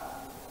back.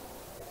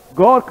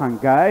 God can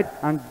guide,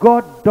 and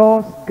God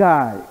does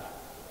guide,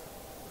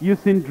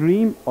 using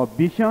dream or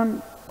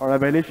vision or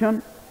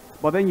revelation.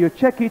 But then you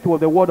check it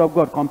with the word of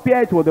God,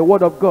 compare it with the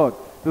word of God,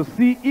 to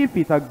see if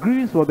it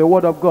agrees with the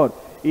word of God.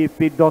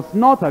 If it does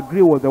not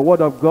agree with the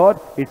word of God,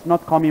 it's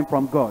not coming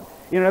from God.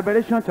 In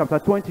Revelation chapter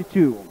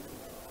 22,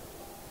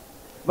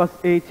 verse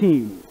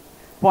 18,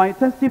 for I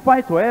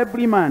testify to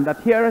every man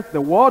that heareth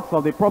the words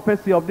of the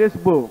prophecy of this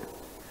book.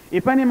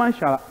 If any man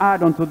shall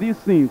add unto these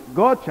things,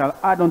 God shall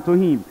add unto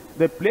him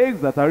the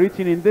plagues that are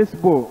written in this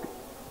book.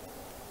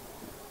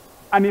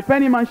 And if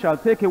any man shall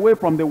take away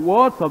from the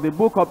words of the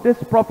book of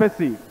this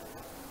prophecy,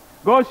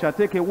 God shall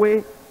take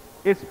away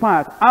his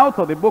part out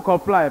of the book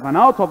of life and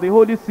out of the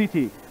holy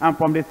city and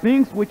from the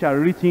things which are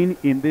written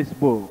in this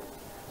book.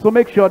 So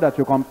make sure that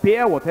you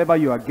compare whatever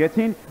you are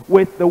getting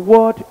with the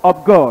word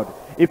of God.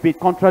 If it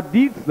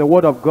contradicts the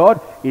word of God,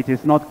 it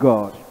is not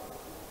God.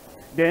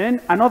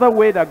 Then another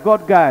way that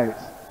God guides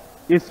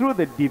is through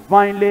the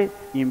divinely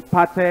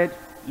imparted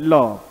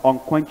love,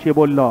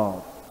 unquenchable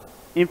love.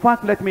 In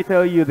fact, let me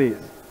tell you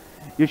this.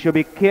 You should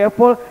be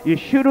careful. You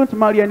shouldn't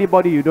marry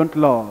anybody you don't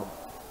love.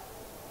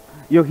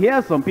 You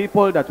hear some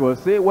people that will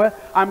say, well,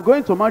 I'm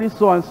going to marry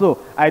so-and-so.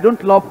 I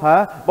don't love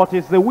her, but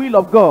it's the will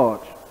of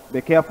God.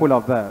 Be careful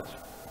of that.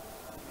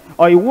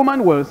 Or a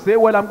woman will say,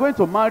 well, I'm going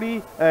to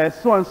marry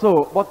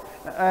so-and-so, but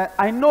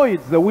I know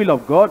it's the will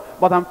of God,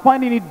 but I'm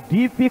finding it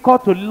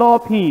difficult to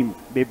love him.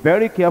 Be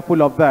very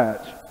careful of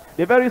that.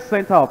 The very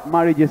center of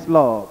marriage is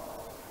love.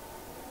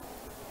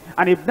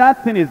 And if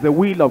that thing is the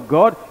will of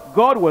God,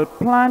 God will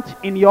plant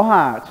in your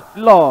heart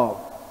love.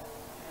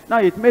 Now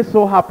it may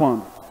so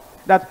happen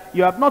that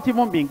you have not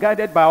even been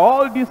guided by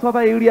all these other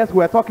areas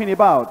we're talking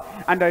about,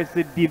 and there is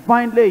a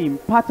divinely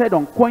imparted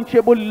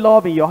unquenchable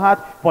love in your heart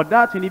for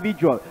that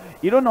individual.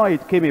 You don't know how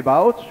it came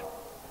about.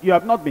 You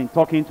have not been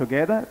talking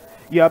together.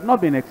 You have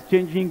not been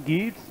exchanging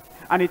gifts.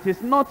 And it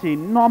is not a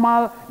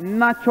normal,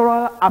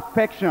 natural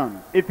affection.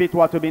 If it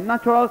were to be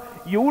natural,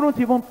 you wouldn't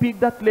even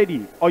pick that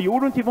lady, or you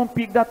wouldn't even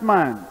pick that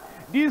man.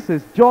 This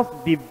is just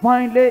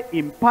divinely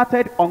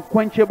imparted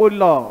unquenchable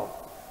love.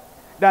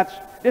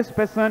 That this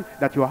person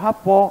that you have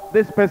for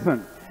this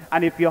person.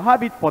 And if you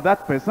have it for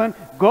that person,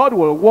 God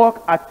will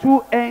work at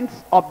 2 ends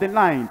of the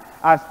line.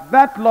 As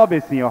that love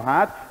is in your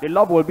heart, the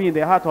love will be in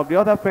the heart of the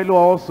other fellow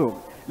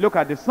also. Look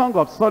at the Song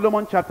of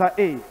Solomon chapter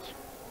 8.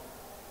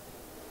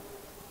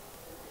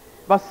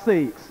 Verse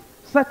 6.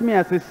 Set me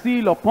as a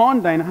seal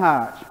upon thine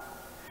heart,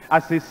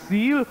 as a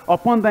seal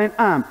upon thine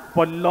arm,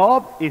 for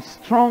love is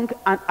strong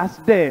and as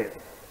death.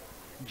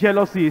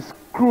 Jealousy is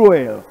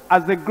cruel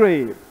as the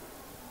grave.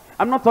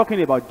 I'm not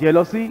talking about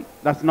jealousy,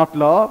 that's not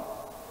love.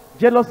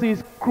 Jealousy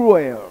is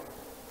cruel.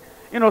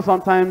 You know,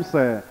 sometimes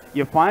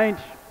you find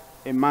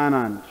a man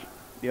and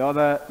the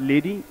other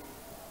lady,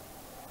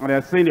 and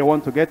they're saying they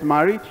want to get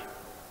married.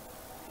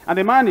 And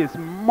the man is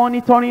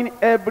monitoring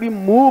every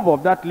move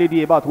of that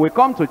lady about. We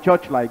come to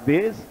church like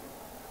this,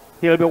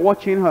 he'll be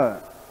watching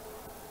her.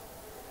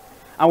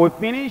 And we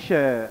finish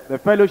the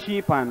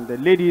fellowship and the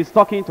lady is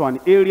talking to an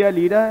area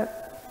leader,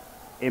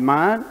 a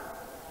man.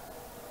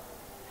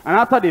 And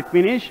after they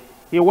finish,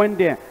 he went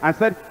there and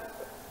said,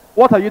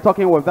 what are you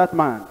talking with that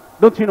man?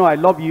 Don't you know I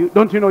love you?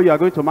 Don't you know you are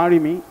going to marry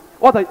me?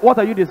 What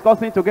are you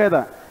discussing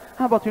together?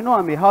 Ah, but you know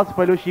I'm a house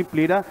fellowship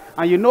leader,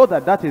 and you know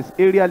that that is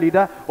area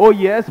leader. Oh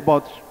yes,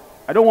 but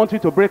I don't want you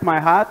to break my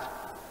heart.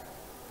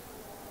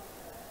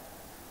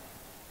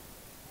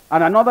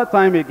 And another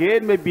time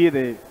again, maybe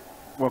they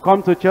will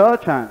come to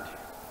church and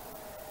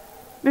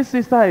this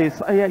sister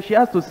is, she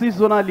has to see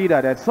zonal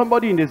leader. There's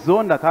somebody in the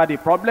zone that had a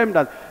problem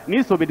that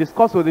needs to be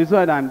discussed with the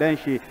zone, and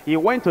then he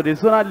went to the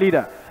zonal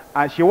leader.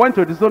 And she went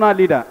to the zonal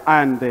leader,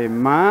 and the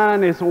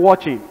man is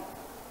watching,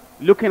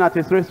 looking at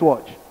his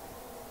wristwatch.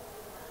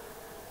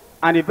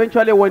 And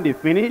eventually when they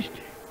finished,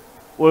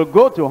 we'll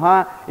go to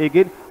her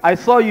again. I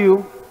saw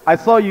you.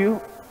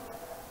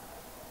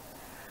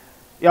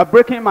 You're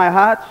breaking my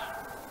heart.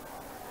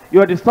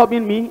 You're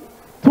disturbing me.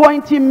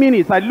 20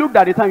 minutes. I looked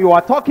at the time. You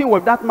are talking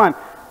with that man.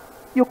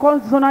 You call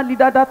zonal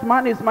leader, that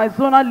man is my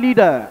zonal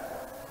leader.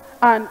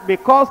 And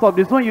because of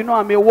the zone, you know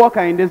I'm a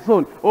worker in the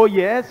zone. Oh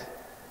yes,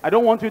 I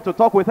don't want you to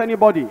talk with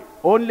anybody.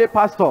 Only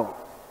pastor.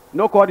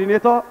 No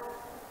coordinator.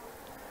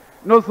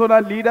 No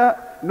zonal leader.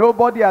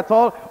 Nobody at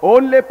all.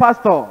 Only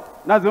pastor.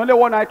 That's the only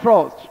one I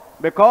trust.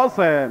 Because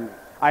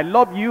I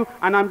love you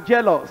and I'm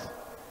jealous.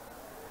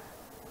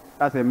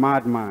 That's a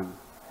madman.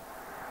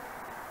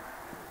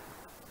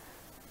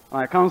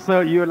 I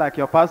counsel you like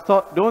your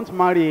pastor, don't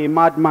marry a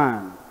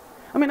madman.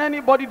 I mean,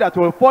 anybody that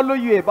will follow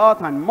you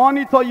about and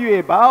monitor you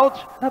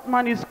about, that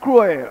man is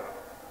cruel.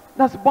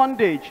 That's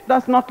bondage.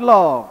 That's not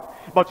love.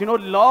 But you know,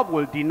 love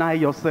will deny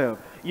yourself.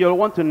 You'll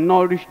want to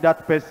nourish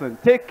that person.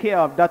 Take care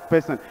of that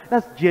person.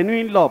 That's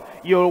genuine love.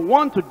 You'll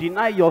want to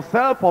deny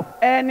yourself of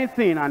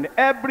anything and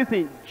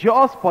everything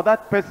just for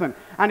that person.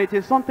 And it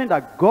is something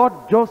that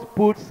God just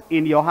puts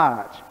in your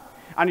heart.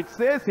 And it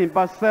says in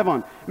verse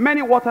 7,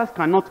 many waters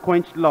cannot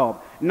quench love,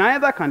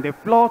 neither can the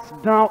floods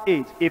drown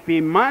it. If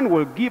a man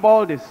will give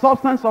all the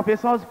substance of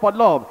his house for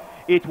love,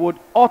 it would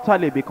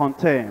utterly be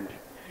contemned.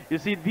 You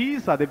see,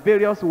 these are the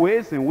various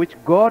ways in which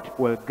God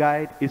will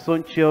guide his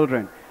own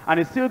children. And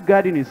he's still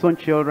guiding his own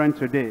children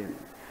today.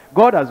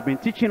 God has been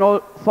teaching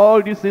us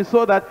all these things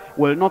so that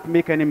we'll not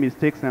make any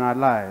mistakes in our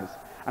lives.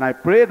 And I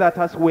pray that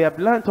as we have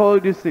learned all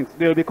these things,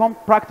 they'll become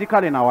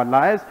practical in our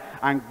lives,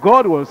 and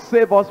God will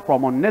save us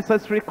from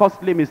unnecessary,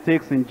 costly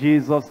mistakes in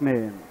Jesus'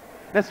 name.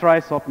 Let's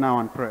rise up now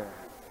and pray.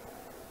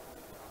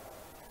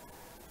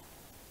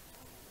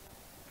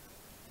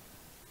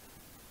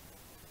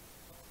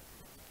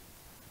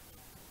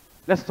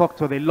 Let's talk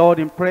to the Lord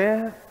in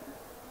prayer.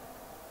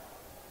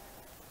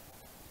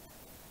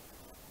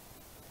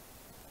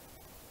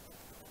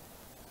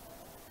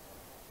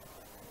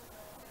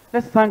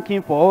 Let's thank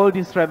him for all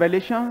these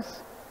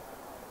revelations.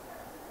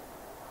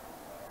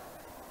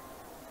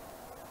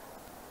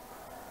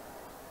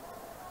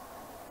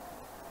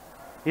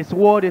 His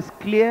word is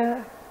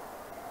clear.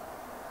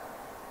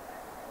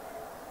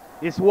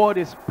 His word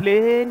is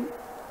plain.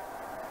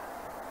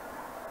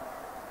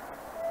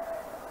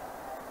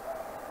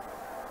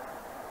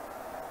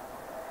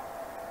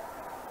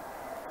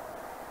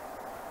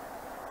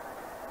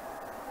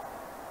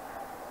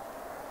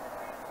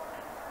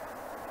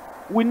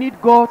 We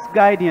need God's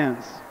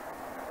guidance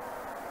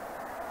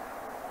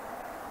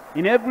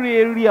in every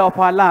area of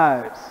our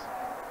lives.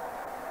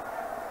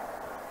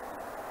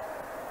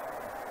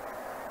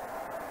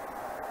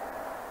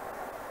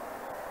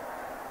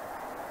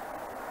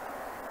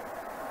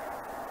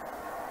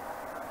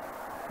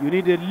 You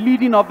need the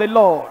leading of the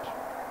Lord.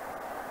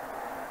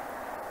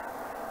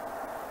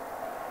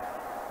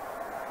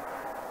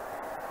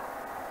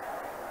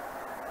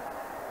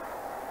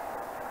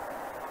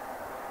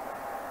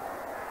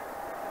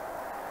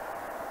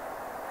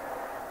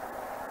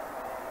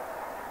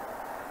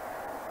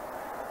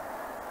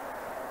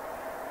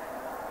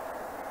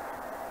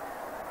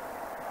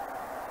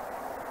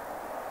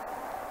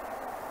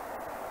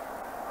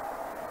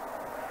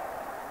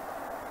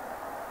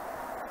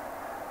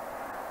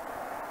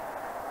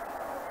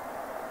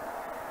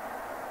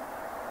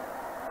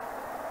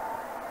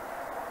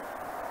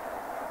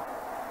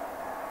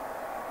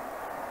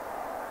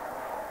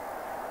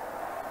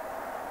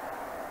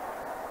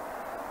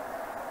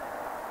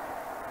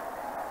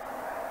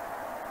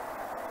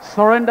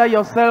 Surrender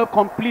yourself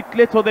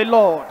completely to the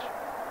Lord.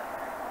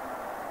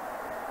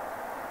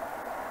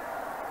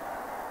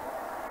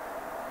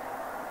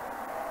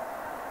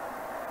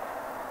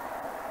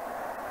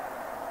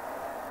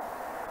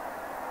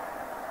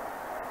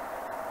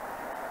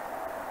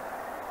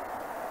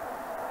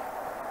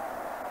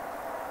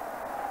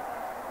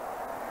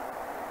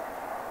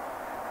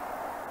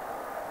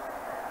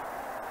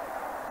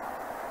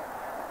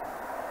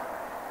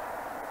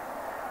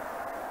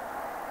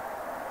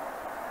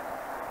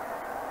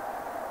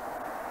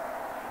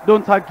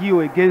 Don't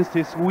argue against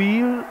his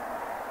will.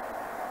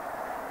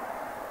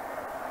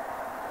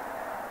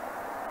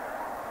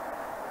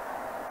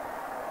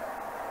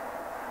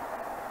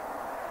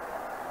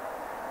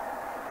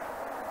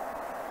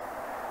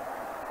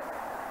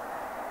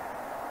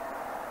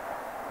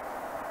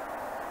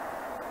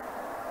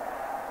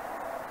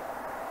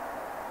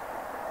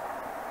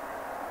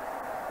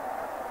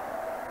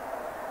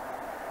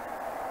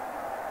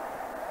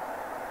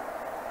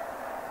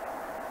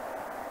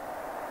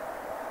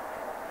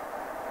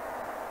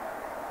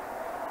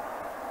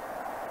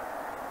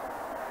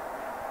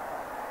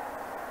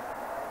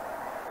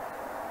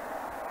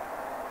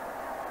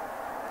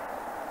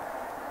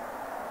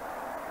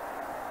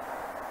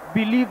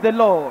 Believe the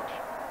Lord.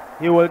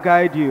 He will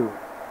guide you.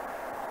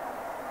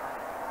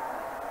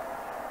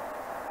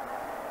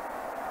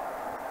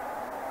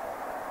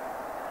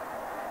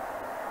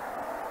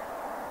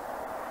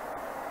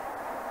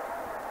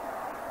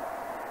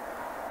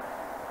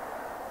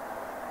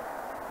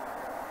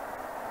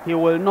 He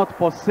will not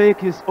forsake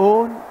his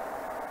own.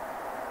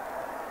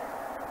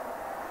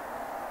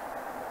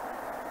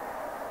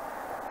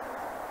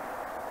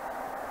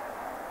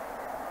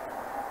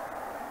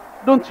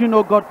 Don't you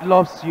know God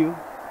loves you?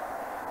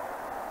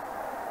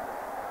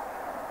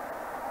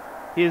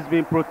 He's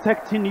been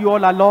protecting you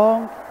all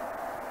along.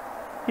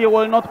 He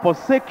will not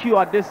forsake you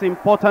at this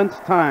important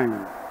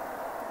time.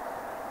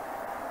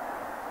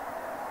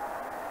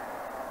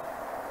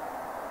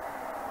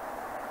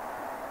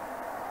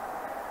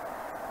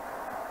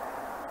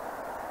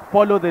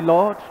 Follow the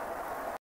Lord.